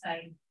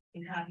website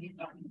and copies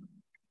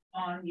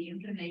on the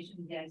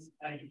information desk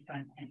by the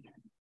front end.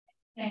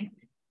 Thank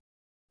you.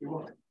 You're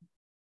welcome.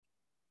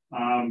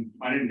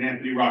 My name is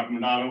Anthony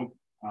Roccomandato.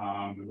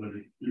 I live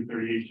at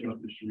 238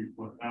 Chester Street,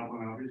 West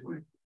Alpine, obviously.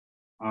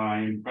 I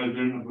am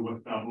president of the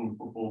West Alpine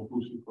Football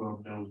Booster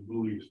Club that was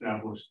newly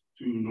established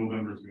 2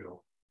 Novembers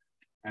ago.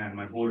 And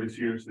my board is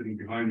here sitting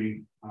behind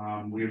me.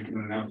 We have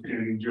done an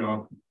outstanding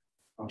job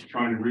of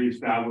trying to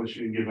reestablish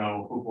and give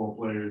our football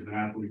players and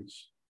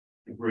athletes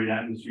a great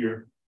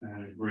atmosphere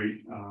and a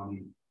great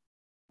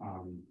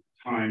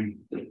time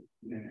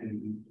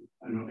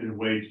in a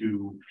way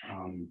to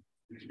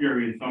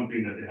experience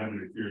something that they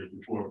haven't experienced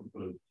before,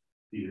 because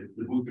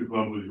the Booster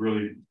Club was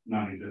really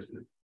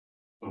non-existent.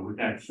 So with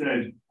that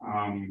said,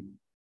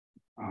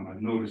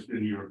 I've noticed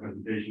in your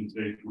presentation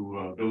today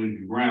through buildings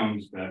and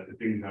grounds that the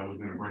things I was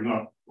going to bring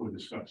up were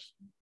discussed,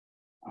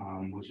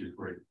 which is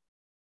great.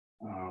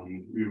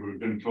 We were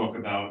going to talk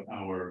about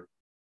our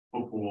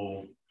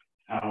football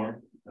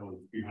tower that was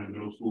behind the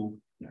middle school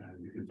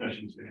and the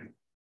concession stand.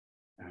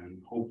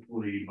 And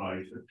hopefully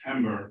by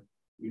September,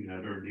 we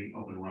have everything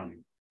up and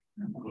running.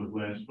 Because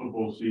last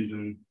football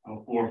season,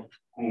 our 4th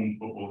home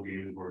football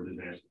games were a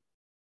disaster.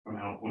 From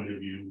our point of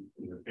view,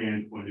 from the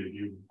fans' point of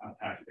view, our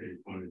taxpayers'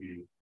 point of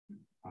view.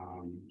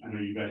 I know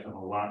you guys have a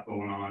lot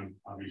going on.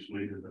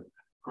 Obviously, there's a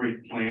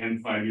great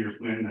plan, 5-year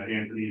plan that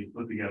Anthony has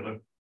put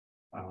together.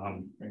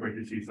 Great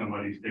to see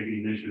somebody's taking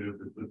initiative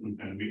to put some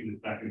kind of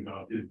maintenance back into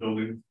his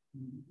buildings.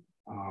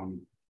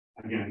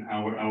 Again,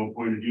 our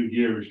point of view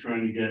here is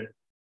trying to get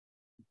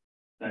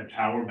that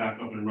tower back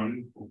up and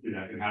running. Hopefully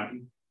that can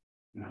happen.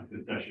 And have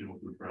concession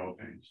open for our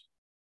fans.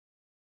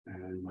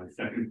 And my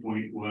second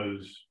point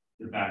was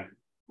the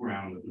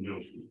background of the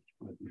middle school,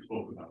 like we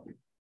spoke about.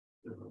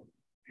 The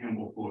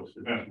handball courts,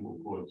 the basketball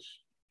courts,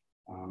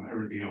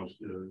 everything else,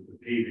 the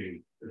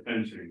paving, the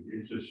fencing.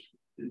 It's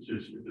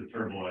a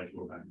terrible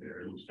eyesore back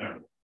there. It looks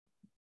terrible.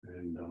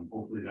 And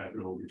hopefully that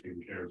will all be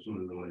taken care of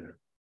sooner than later.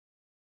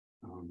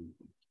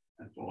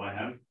 That's all I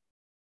have.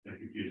 Thank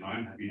you for your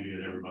time. Happy New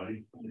Year to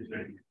everybody. Stay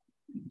safe.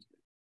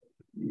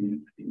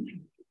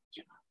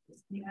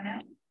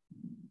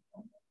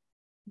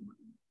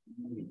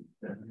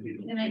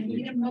 And I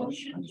need a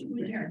motion to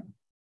adjourn.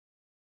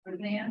 For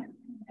Dan,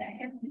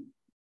 second.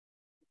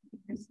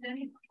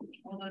 Kristen,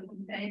 all those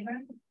in favor?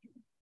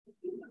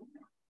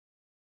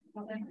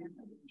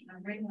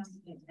 I'm ready to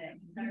say.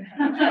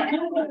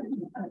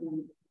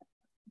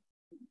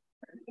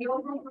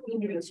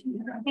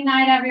 Good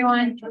night,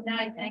 everyone. Good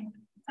night, thanks.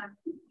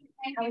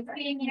 Thank you for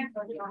being here.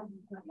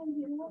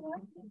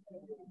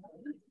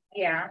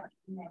 Yeah.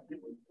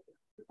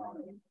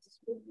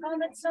 Oh,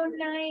 that's so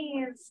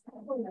nice.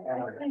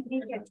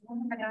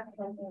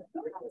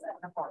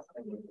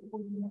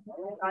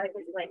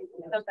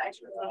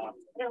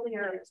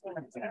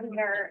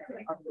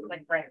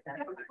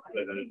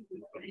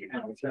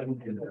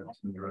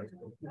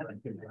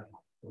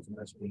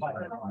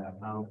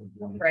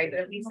 Right, but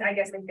at least I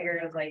guess they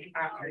figured it was like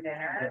after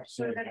dinner.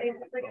 That they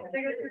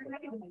figured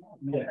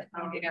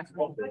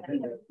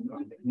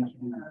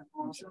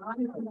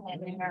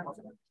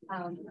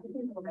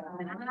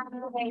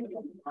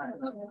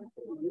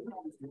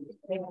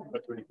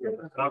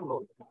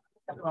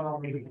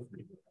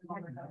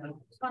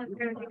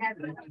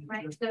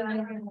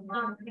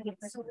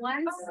So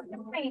once